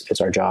that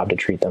it's our job to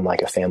treat them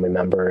like a family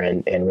member,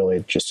 and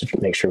really just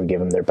to make sure we give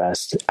them their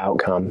best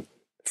outcome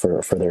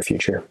for their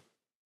future.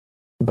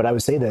 But I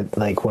would say that,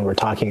 like, when we're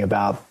talking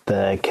about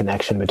the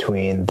connection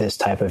between this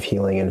type of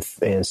healing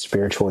and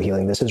spiritual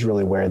healing, this is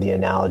really where the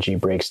analogy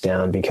breaks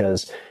down,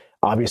 because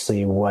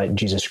obviously what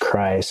Jesus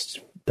Christ,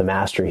 the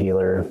master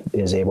healer,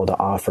 is able to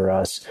offer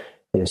us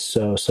is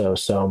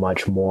so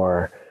much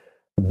more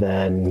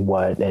than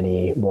what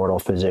any mortal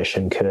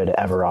physician could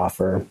ever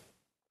offer.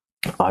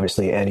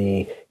 Obviously,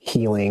 any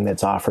healing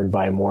that's offered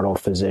by mortal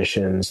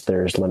physicians,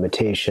 there's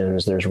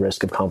limitations, there's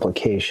risk of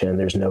complication,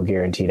 there's no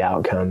guaranteed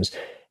outcomes.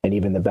 And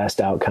even the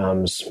best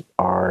outcomes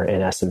are,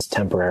 in essence,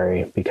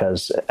 temporary,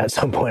 because at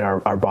some point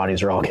our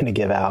bodies are all going to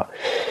give out.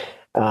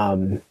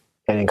 And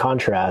in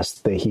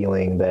contrast, the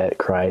healing that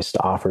Christ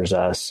offers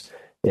us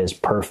is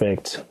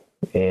perfect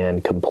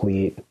and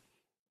complete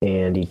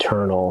and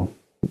eternal.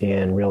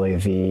 And really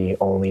the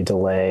only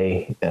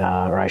delay,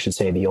 or I should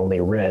say the only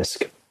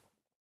risk,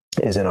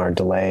 is in our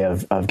delay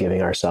of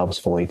giving ourselves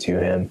fully to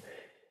him.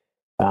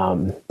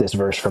 This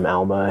verse from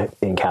Alma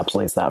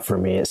encapsulates that for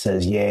me. It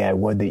says, "Yea, I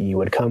would that you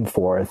would come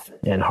forth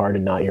and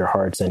harden not your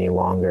hearts any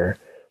longer.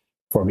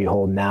 For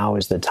behold, now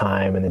is the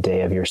time and the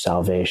day of your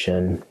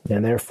salvation.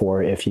 And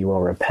therefore, if you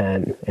will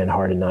repent and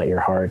harden not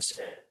your hearts,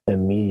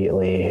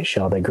 immediately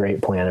shall the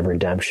great plan of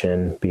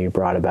redemption be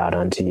brought about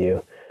unto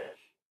you."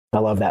 I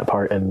love that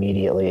part,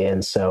 immediately.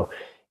 And so,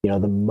 the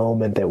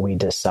moment that we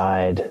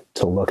decide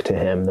to look to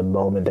him, the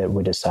moment that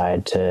we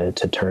decide to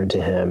turn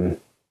to him,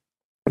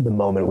 the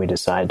moment we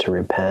decide to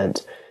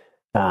repent,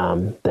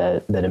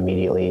 that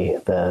immediately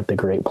the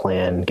great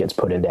plan gets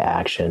put into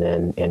action,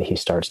 and he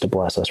starts to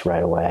bless us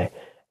right away.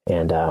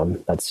 And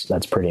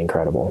that's pretty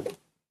incredible.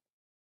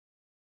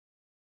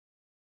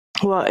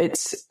 Well, it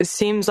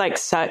seems like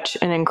such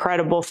an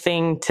incredible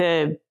thing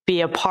to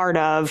be a part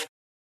of.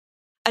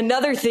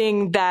 Another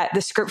thing that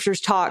the scriptures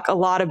talk a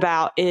lot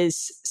about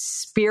is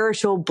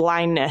spiritual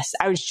blindness.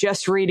 I was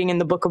just reading in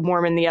the Book of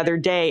Mormon the other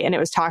day, and it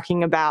was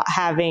talking about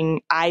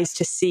having eyes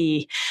to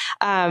see.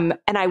 And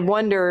I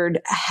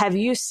wondered, have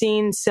you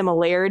seen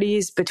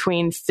similarities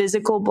between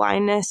physical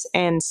blindness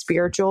and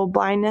spiritual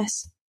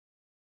blindness?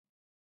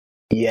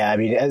 Yeah, I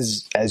mean,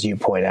 as you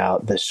point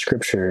out, the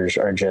scriptures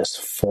are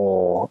just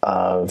full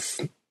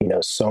of,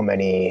 so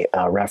many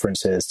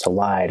references to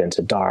light and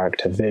to dark,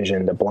 to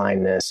vision, to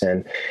blindness,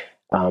 and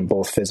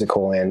both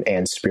physical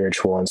and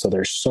spiritual. And so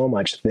there's so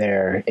much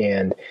there.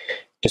 And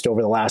just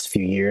over the last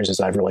few years,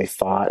 as I've really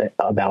thought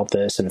about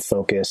this and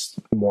focused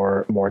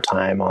more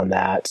time on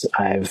that,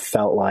 I've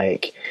felt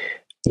like,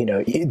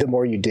 the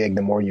more you dig,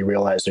 the more you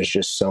realize there's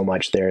just so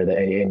much there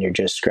and you're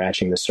just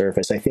scratching the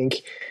surface. I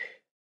think,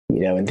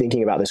 in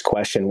thinking about this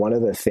question, one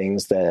of the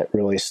things that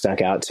really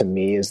stuck out to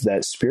me is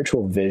that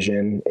spiritual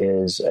vision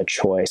is a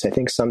choice. I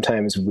think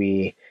sometimes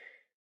we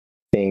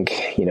think,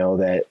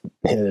 that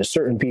there's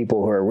certain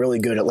people who are really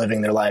good at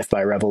living their life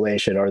by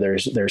revelation, or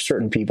there's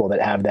certain people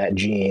that have that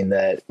gene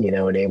that,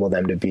 enable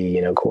them to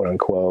be, quote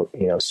unquote,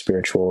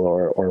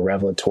 spiritual or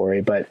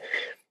revelatory. But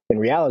in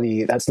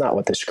reality, that's not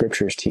what the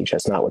scriptures teach.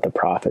 That's not what the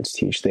prophets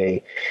teach.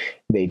 They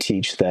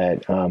teach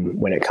that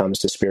when it comes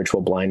to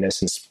spiritual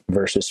blindness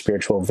versus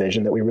spiritual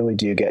vision, that we really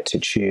do get to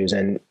choose.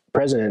 And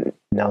President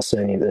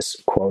Nelson,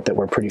 this quote that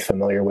we're pretty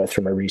familiar with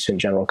from a recent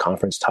General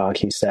Conference talk,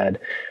 he said,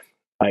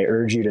 "I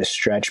urge you to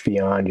stretch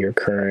beyond your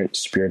current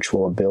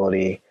spiritual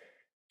ability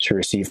to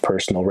receive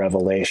personal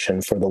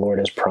revelation, for the Lord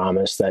has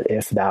promised that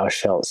if thou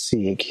shalt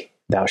seek,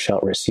 thou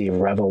shalt receive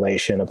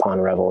revelation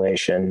upon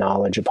revelation,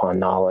 knowledge upon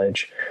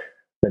knowledge,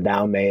 that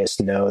thou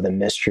mayest know the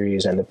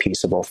mysteries and the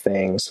peaceable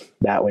things,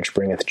 that which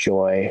bringeth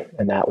joy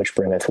and that which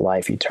bringeth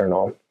life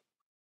eternal."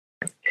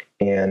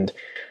 And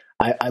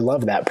I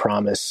love that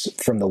promise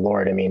from the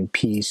Lord. I mean,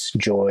 peace,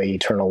 joy,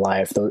 eternal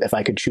life. If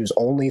I could choose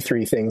only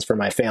three things for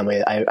my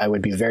family, I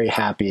would be very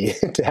happy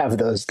to have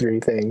those three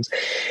things.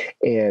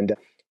 And,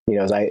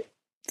 as I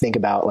think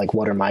about like,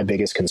 what are my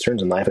biggest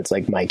concerns in life? It's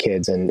like my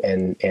kids and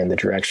the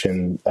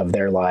direction of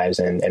their lives,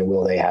 and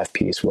will they have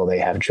peace? Will they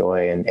have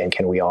joy? And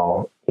can we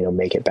all,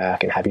 make it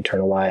back and have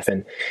eternal life?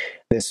 And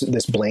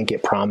this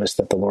blanket promise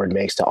that the Lord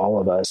makes to all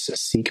of us: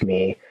 seek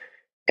me,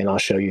 and I'll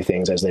show you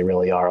things as they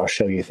really are. I'll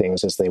show you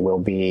things as they will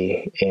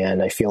be.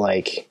 And I feel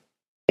like,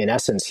 in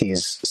essence,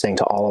 he's saying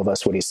to all of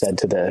us what he said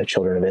to the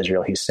children of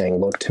Israel. He's saying,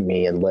 look to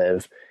me and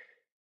live.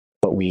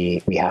 But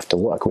we have to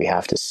look, we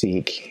have to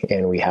seek,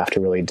 and we have to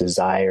really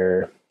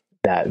desire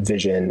that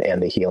vision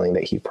and the healing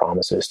that he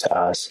promises to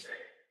us.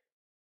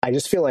 I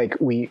just feel like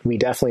we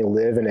definitely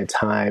live in a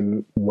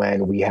time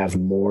when we have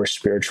more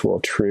spiritual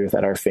truth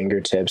at our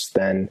fingertips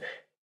than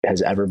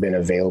has ever been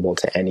available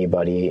to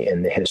anybody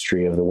in the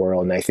history of the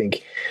world. And I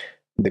think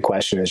the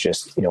question is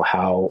just,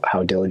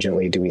 how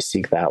diligently do we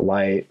seek that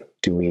light?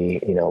 Do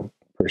we,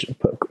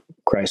 put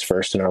Christ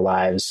first in our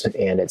lives?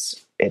 And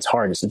it's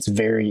hard. It's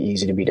very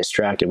easy to be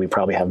distracted. We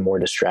probably have more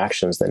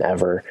distractions than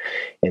ever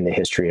in the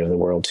history of the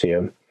world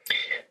too.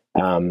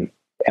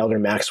 Elder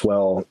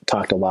Maxwell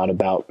talked a lot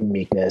about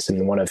meekness,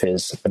 and one of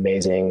his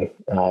amazing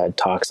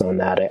talks on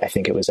that, I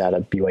think it was at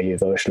a BYU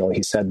devotional,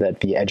 he said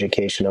that the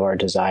education of our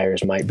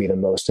desires might be the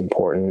most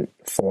important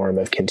form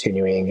of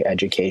continuing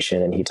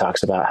education. And he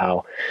talks about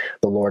how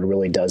the Lord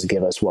really does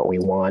give us what we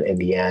want in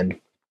the end,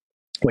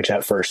 which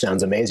at first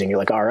sounds amazing. You're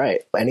like, all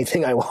right,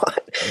 anything I want.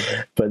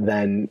 But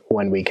then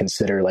when we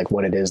consider like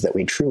what it is that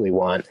we truly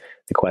want,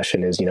 the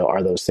question is,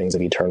 are those things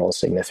of eternal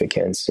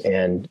significance?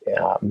 And,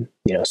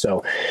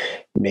 so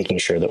making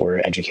sure that we're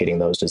educating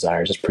those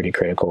desires is pretty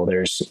critical.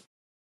 There's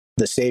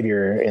the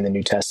Savior in the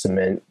New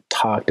Testament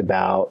talked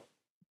about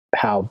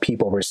how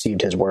people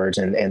received his words,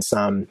 and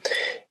some,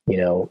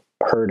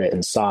 heard it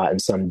and saw it,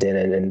 and some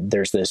didn't. And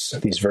there's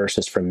these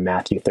verses from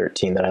Matthew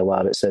 13 that I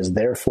love. It says,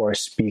 "Therefore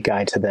speak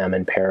I to them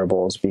in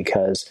parables,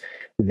 because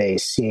they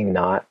seeing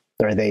not,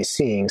 or they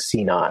seeing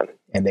see not,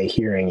 and they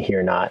hearing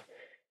hear not,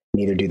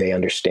 neither do they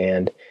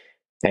understand.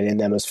 And in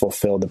them is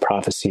fulfilled the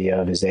prophecy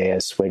of Isaiah,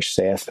 which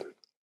saith,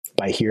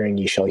 by hearing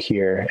ye shall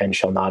hear, and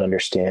shall not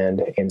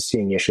understand, and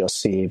seeing ye shall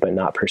see, but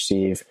not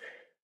perceive.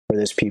 For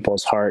this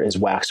people's heart is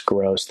waxed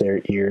gross, their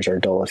ears are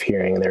dull of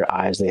hearing, and their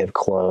eyes they have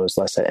closed,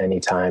 lest at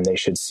any time they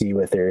should see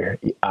with their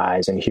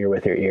eyes, and hear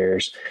with their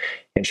ears,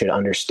 and should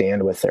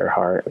understand with their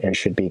heart, and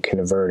should be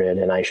converted,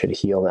 and I should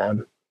heal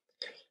them.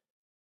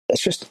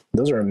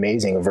 Those are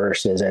amazing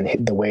verses,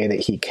 and the way that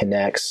he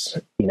connects,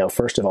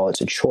 first of all,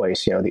 it's a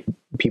choice.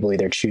 People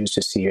either choose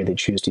to see, or they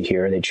choose to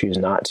hear, or they choose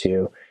not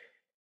to.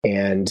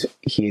 And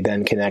he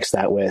then connects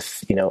that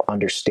with,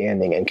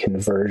 understanding and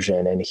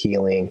conversion and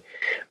healing.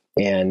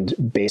 And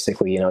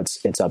basically,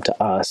 it's up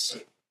to us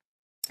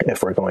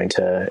if we're going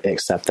to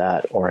accept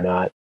that or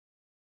not.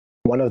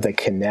 One of the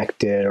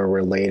connected or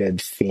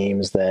related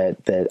themes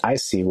that I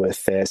see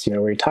with this,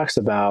 where he talks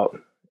about,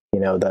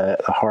 the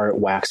heart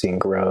waxing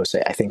gross,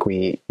 I think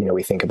we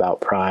think about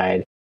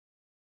pride.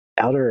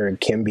 Elder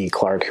Kimby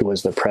Clark, who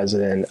was the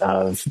president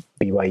of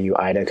BYU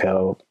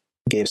Idaho,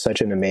 gave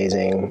such an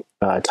amazing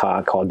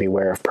talk called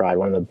Beware of Pride,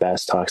 one of the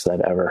best talks that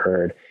I've ever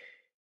heard.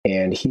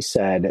 And he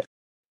said,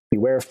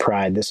 beware of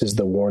pride. This is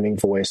the warning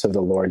voice of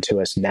the Lord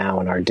to us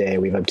now in our day.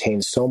 We've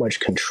obtained so much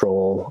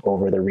control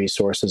over the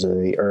resources of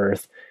the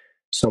earth,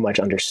 so much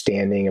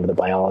understanding of the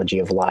biology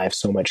of life,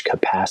 so much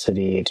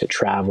capacity to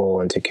travel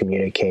and to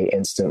communicate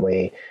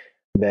instantly,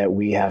 that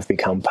we have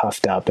become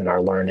puffed up in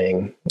our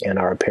learning and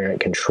our apparent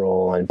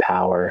control and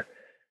power.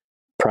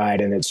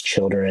 Pride and its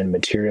children,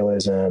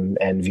 materialism,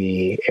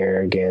 envy,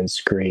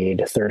 arrogance,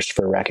 greed, thirst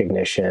for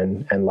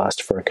recognition, and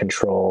lust for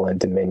control and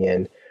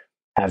dominion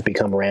have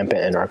become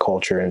rampant in our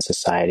culture and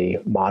society.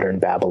 Modern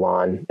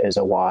Babylon is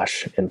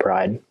awash in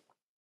pride.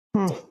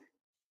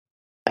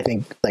 I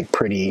think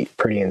pretty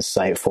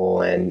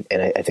insightful, and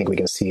I think we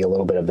can see a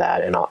little bit of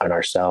that in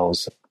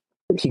ourselves.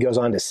 He goes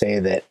on to say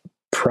that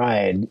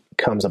pride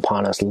comes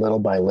upon us little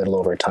by little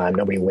over time.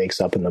 Nobody wakes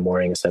up in the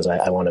morning and says,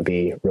 I want to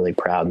be really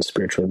proud and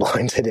spiritually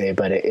blind today,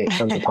 but it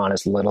comes upon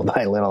us little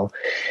by little.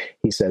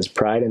 He says,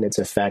 pride and its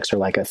effects are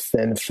like a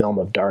thin film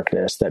of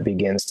darkness that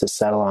begins to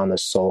settle on the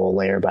soul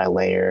layer by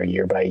layer,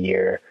 year by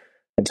year,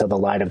 until the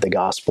light of the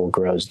gospel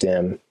grows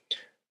dim.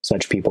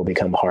 Such people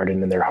become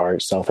hardened in their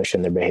hearts, selfish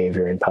in their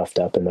behavior, and puffed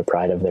up in the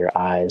pride of their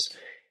eyes.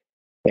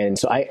 And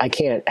so I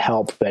can't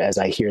help but, as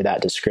I hear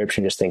that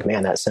description, just think,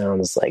 man, that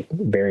sounds like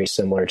very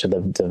similar to the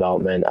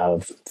development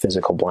of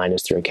physical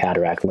blindness through a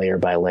cataract, layer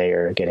by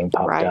layer, getting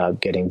puffed up,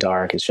 getting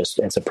dark.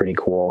 It's a pretty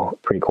cool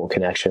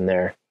connection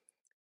there.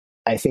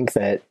 I think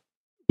that,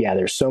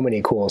 there's so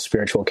many cool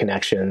spiritual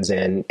connections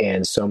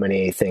and so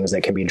many things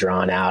that can be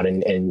drawn out,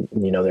 and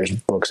there's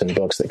books and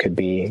books that could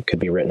be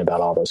written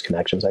about all those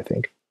connections, I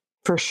think.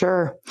 For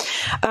sure.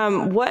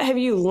 What have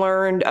you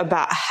learned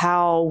about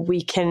how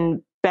we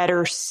can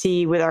better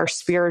see with our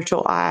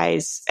spiritual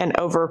eyes and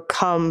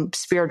overcome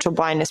spiritual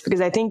blindness?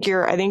 Because I think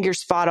you're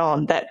spot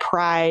on that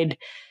pride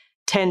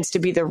tends to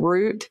be the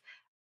root,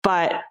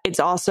 but it's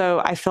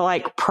also, I feel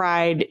like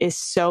pride is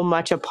so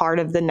much a part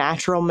of the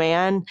natural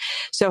man.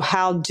 So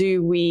how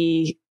do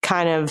we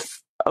kind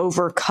of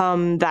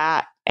overcome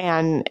that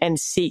and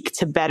seek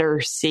to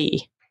better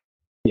see?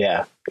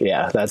 Yeah.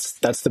 That's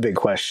the big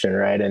question,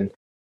 right? And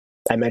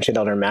I mentioned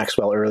Elder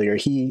Maxwell earlier.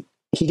 He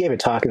gave a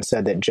talk and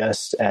said that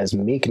just as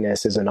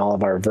meekness is in all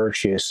of our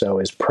virtues, so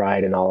is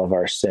pride in all of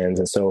our sins.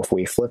 And so if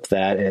we flip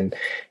that and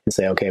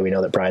say, okay, we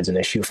know that pride's an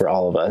issue for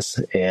all of us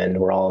and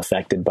we're all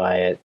affected by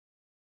it,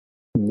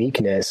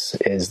 meekness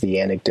is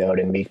the antidote,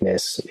 and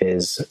meekness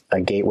is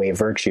a gateway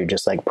virtue,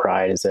 just like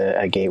pride is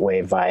a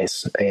gateway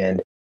vice.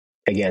 And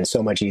again,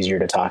 so much easier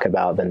to talk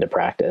about than to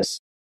practice.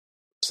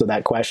 So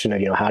that question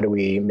of, how do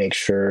we make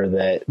sure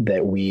that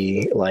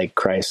we, like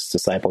Christ's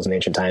disciples in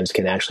ancient times,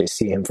 can actually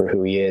see him for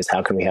who he is?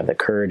 How can we have the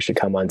courage to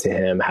come unto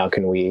him? How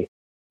can we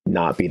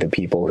not be the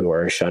people who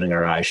are shutting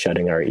our eyes,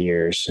 shutting our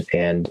ears?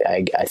 And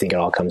I think it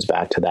all comes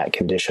back to that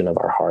condition of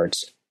our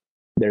hearts.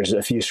 There's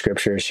a few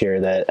scriptures here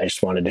that I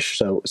just wanted to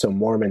show. So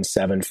Mormon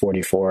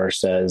 7:44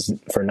 says,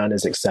 "For none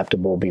is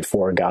acceptable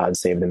before God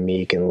save the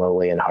meek and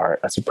lowly in heart."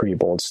 That's a pretty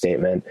bold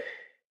statement.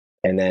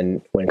 And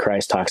then when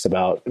Christ talks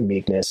about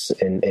meekness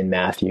in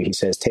Matthew, he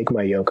says, "Take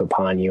my yoke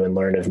upon you and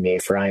learn of me,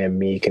 for I am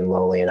meek and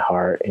lowly in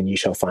heart, and ye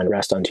shall find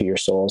rest unto your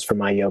souls, for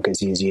my yoke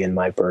is easy and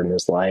my burden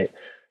is light."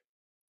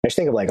 I just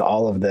think of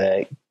all of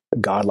the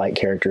godlike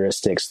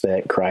characteristics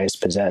that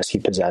Christ possessed. He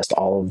possessed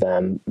all of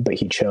them, but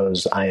he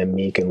chose, "I am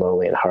meek and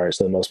lowly in heart."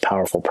 So the most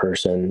powerful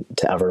person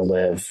to ever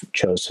live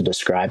chose to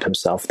describe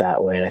himself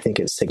that way. And I think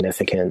it's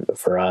significant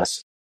for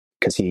us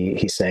because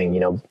he's saying,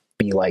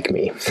 be like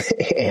me.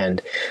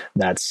 And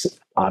that's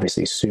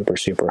obviously super,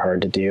 super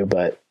hard to do,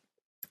 but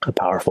a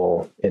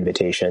powerful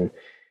invitation.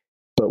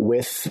 But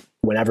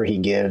whenever he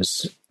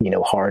gives,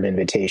 hard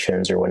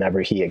invitations, or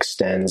whenever he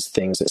extends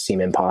things that seem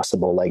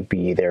impossible, like "be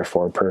ye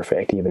therefore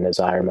perfect, even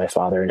as I or my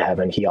Father in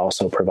heaven," he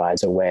also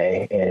provides a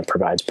way and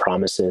provides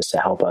promises to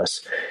help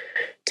us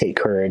take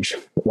courage.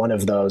 One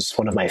of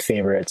my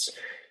favorites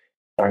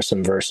are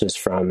some verses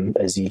from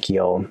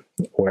Ezekiel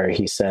where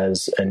he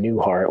says, "A new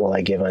heart will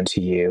I give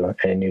unto you,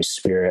 and a new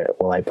spirit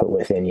will I put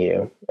within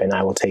you. And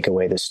I will take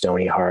away the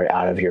stony heart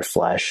out of your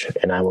flesh,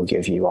 and I will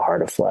give you a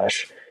heart of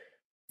flesh."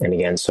 And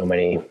again, so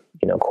many,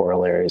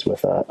 corollaries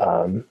with,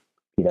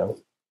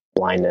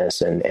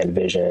 blindness and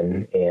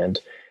vision and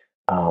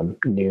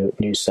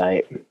new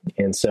sight.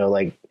 And so,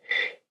 I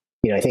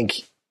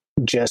think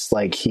just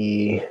like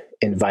he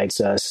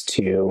invites us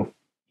to,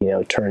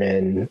 turn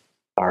in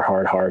our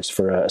hard hearts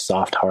for a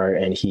soft heart,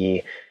 and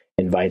he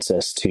invites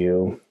us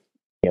to,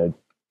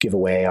 give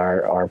away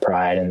our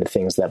pride and the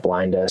things that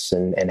blind us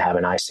and have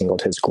an eye single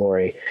to his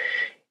glory.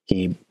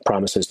 He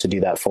promises to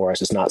do that for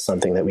us. It's not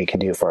something that we can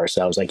do for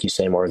ourselves. Like you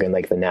say, Morgan,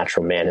 the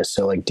natural man is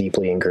so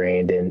deeply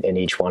ingrained in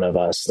each one of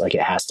us.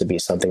 It has to be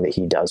something that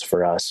he does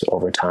for us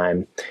over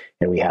time,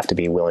 and we have to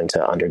be willing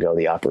to undergo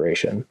the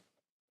operation.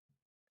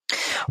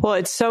 Well,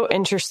 it's so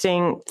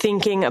interesting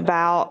thinking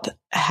about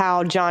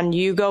how, John,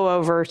 you go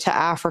over to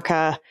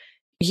Africa.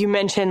 You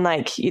mentioned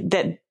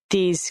that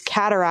these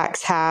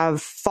cataracts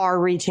have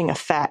far-reaching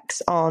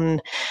effects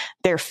on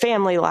their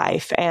family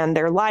life and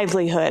their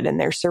livelihood and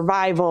their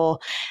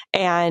survival.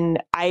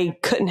 And I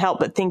couldn't help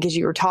but think as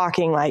you were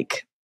talking,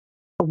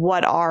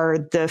 what are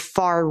the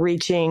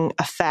far-reaching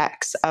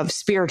effects of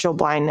spiritual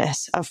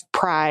blindness, of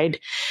pride,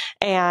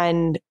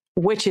 and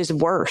which is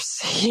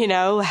worse,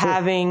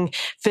 having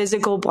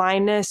physical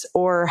blindness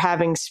or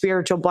having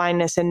spiritual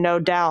blindness. And no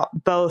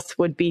doubt both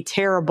would be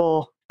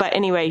terrible. But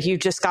anyway, you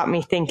just got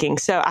me thinking.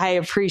 So I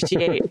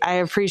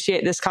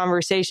appreciate this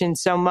conversation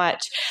so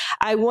much.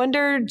 I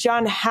wonder,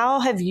 John, how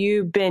have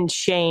you been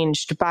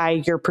changed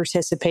by your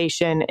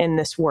participation in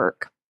this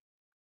work?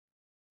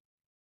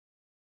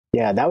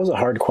 Yeah, that was a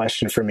hard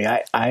question for me.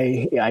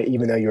 I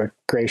even though you were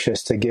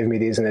gracious to give me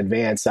these in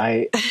advance,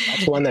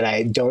 that's one that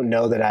I don't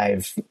know that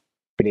I've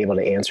been able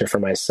to answer for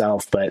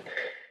myself, but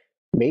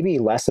maybe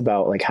less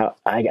about how,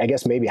 I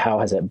guess maybe how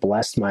has it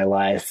blessed my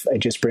life? It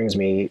just brings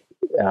me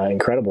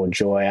incredible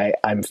joy.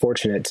 I'm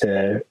fortunate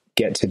to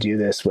get to do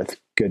this with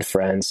good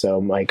friends.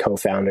 So my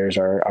co-founders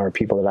are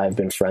people that I've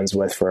been friends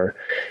with for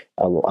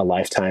a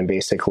lifetime,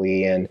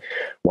 basically, and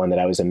one that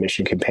I was a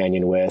mission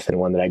companion with, and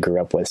one that I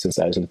grew up with since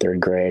I was in third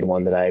grade,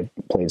 one that I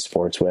played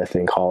sports with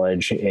in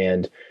college.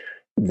 And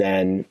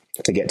then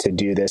to get to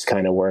do this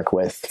kind of work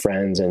with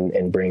friends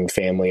and bring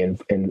family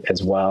in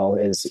as well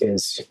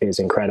is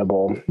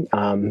incredible.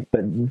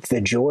 But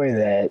the joy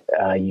that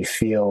you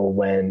feel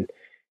when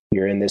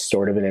you're in this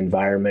sort of an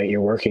environment,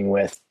 you're working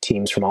with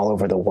teams from all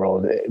over the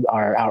world.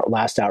 Our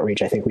last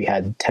outreach, I think we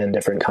had 10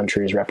 different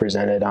countries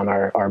represented on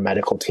our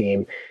medical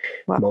team,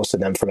 wow. Most of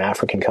them from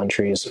African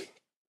countries.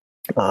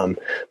 The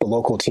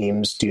local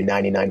teams do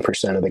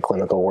 99% of the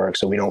clinical work.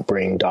 So we don't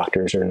bring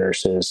doctors or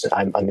nurses.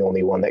 I'm the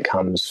only one that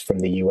comes from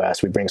the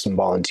US. We bring some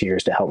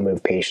volunteers to help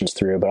move patients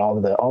through, but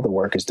all the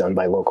work is done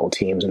by local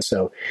teams. And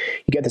so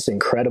you get this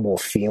incredible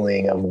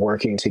feeling of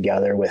working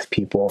together with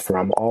people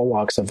from all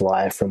walks of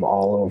life, from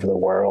all over the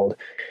world.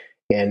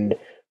 And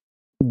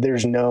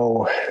there's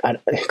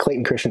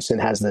Clayton Christensen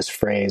has this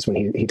phrase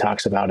when he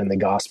talks about in the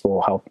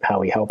gospel, how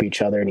we help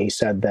each other. And he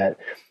said that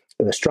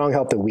the strong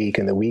help the weak,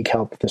 and the weak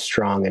help the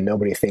strong, and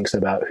nobody thinks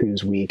about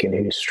who's weak and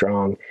who's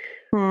strong.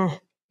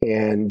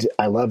 And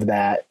I love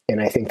that.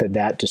 And I think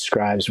that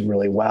describes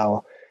really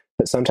well.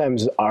 But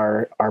sometimes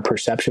our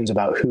perceptions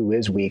about who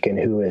is weak and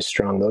who is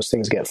strong, those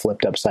things get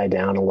flipped upside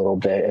down a little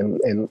bit.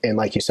 And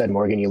like you said,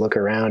 Morgan, you look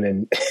around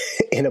and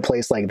in a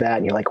place like that,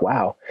 and you're like,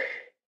 wow,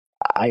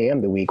 I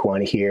am the weak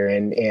one here.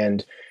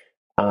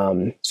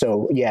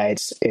 So yeah,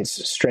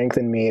 it's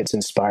strengthened me. It's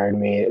inspired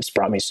me. It's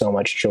brought me so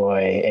much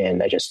joy.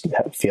 And I just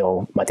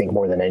feel, I think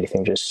more than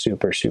anything, just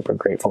super, super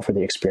grateful for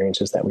the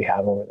experiences that we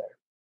have over there.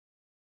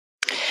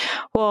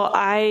 Well,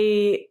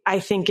 I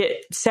think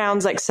it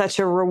sounds like such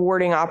a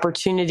rewarding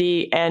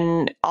opportunity.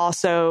 And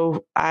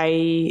also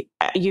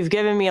you've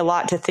given me a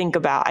lot to think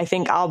about. I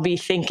think I'll be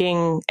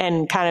thinking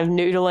and kind of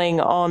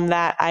noodling on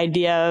that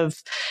idea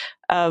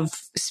of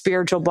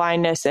spiritual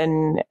blindness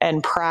and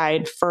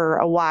pride for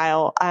a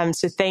while.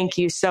 So thank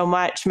you so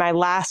much. My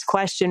last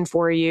question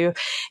for you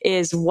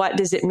is, what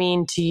does it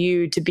mean to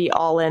you to be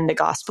all in the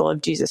gospel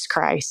of Jesus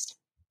Christ?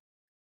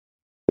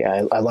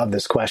 Yeah, I love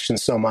this question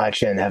so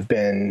much, and have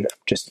been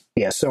just,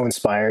 so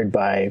inspired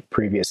by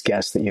previous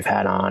guests that you've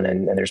had on.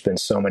 And there's been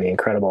so many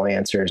incredible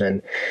answers.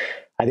 And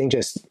I think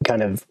just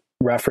kind of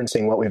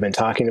referencing what we've been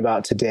talking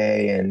about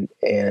today and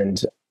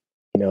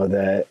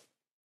the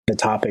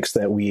topics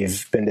that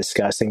we've been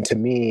discussing, to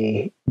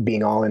me,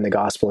 being all in the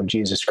gospel of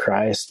Jesus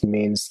Christ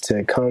means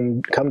to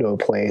come to a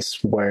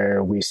place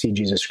where we see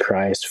Jesus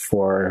Christ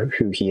for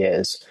who he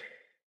is,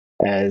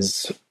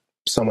 as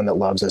someone that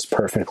loves us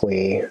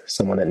perfectly,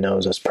 someone that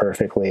knows us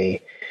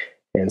perfectly,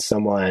 and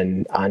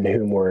someone on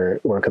whom we're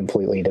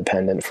completely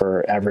dependent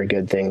for every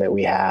good thing that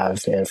we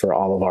have, and for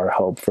all of our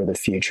hope for the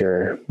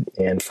future,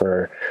 and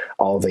for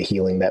all the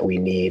healing that we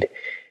need.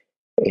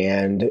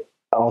 And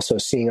also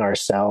seeing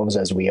ourselves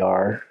as we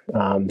are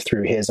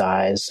through his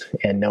eyes,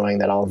 and knowing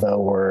that although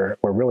we're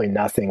really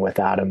nothing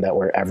without him, that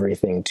we're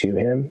everything to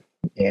him.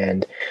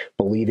 and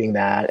believing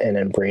that and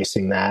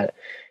embracing that,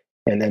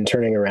 and then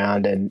turning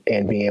around and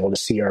being able to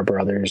see our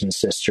brothers and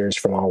sisters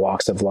from all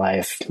walks of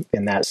life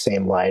in that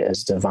same light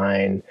as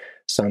divine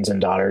sons and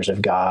daughters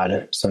of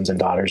God, sons and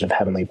daughters of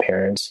heavenly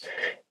parents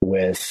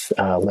with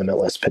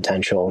limitless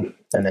potential,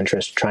 and then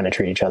just trying to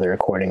treat each other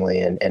accordingly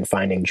and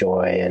finding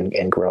joy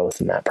and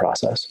growth in that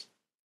process.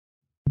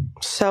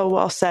 So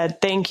well said.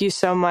 Thank you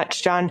so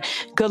much, John.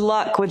 Good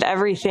luck with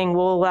everything.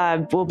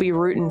 We'll be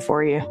rooting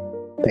for you.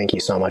 Thank you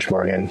so much,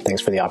 Morgan.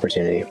 Thanks for the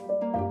opportunity.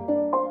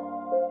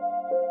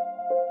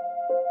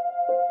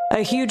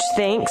 A huge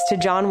thanks to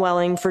John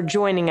Welling for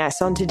joining us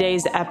on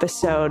today's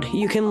episode.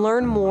 You can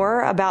learn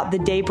more about the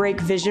Daybreak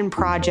Vision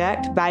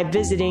Project by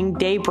visiting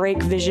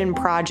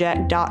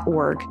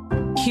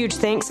daybreakvisionproject.org. Huge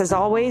thanks, as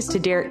always, to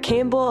Derek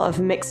Campbell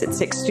of Mix at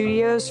 6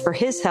 Studios for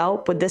his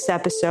help with this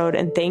episode,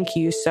 and thank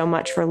you so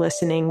much for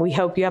listening. We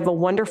hope you have a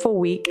wonderful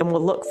week, and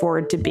we'll look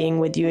forward to being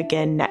with you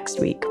again next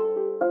week.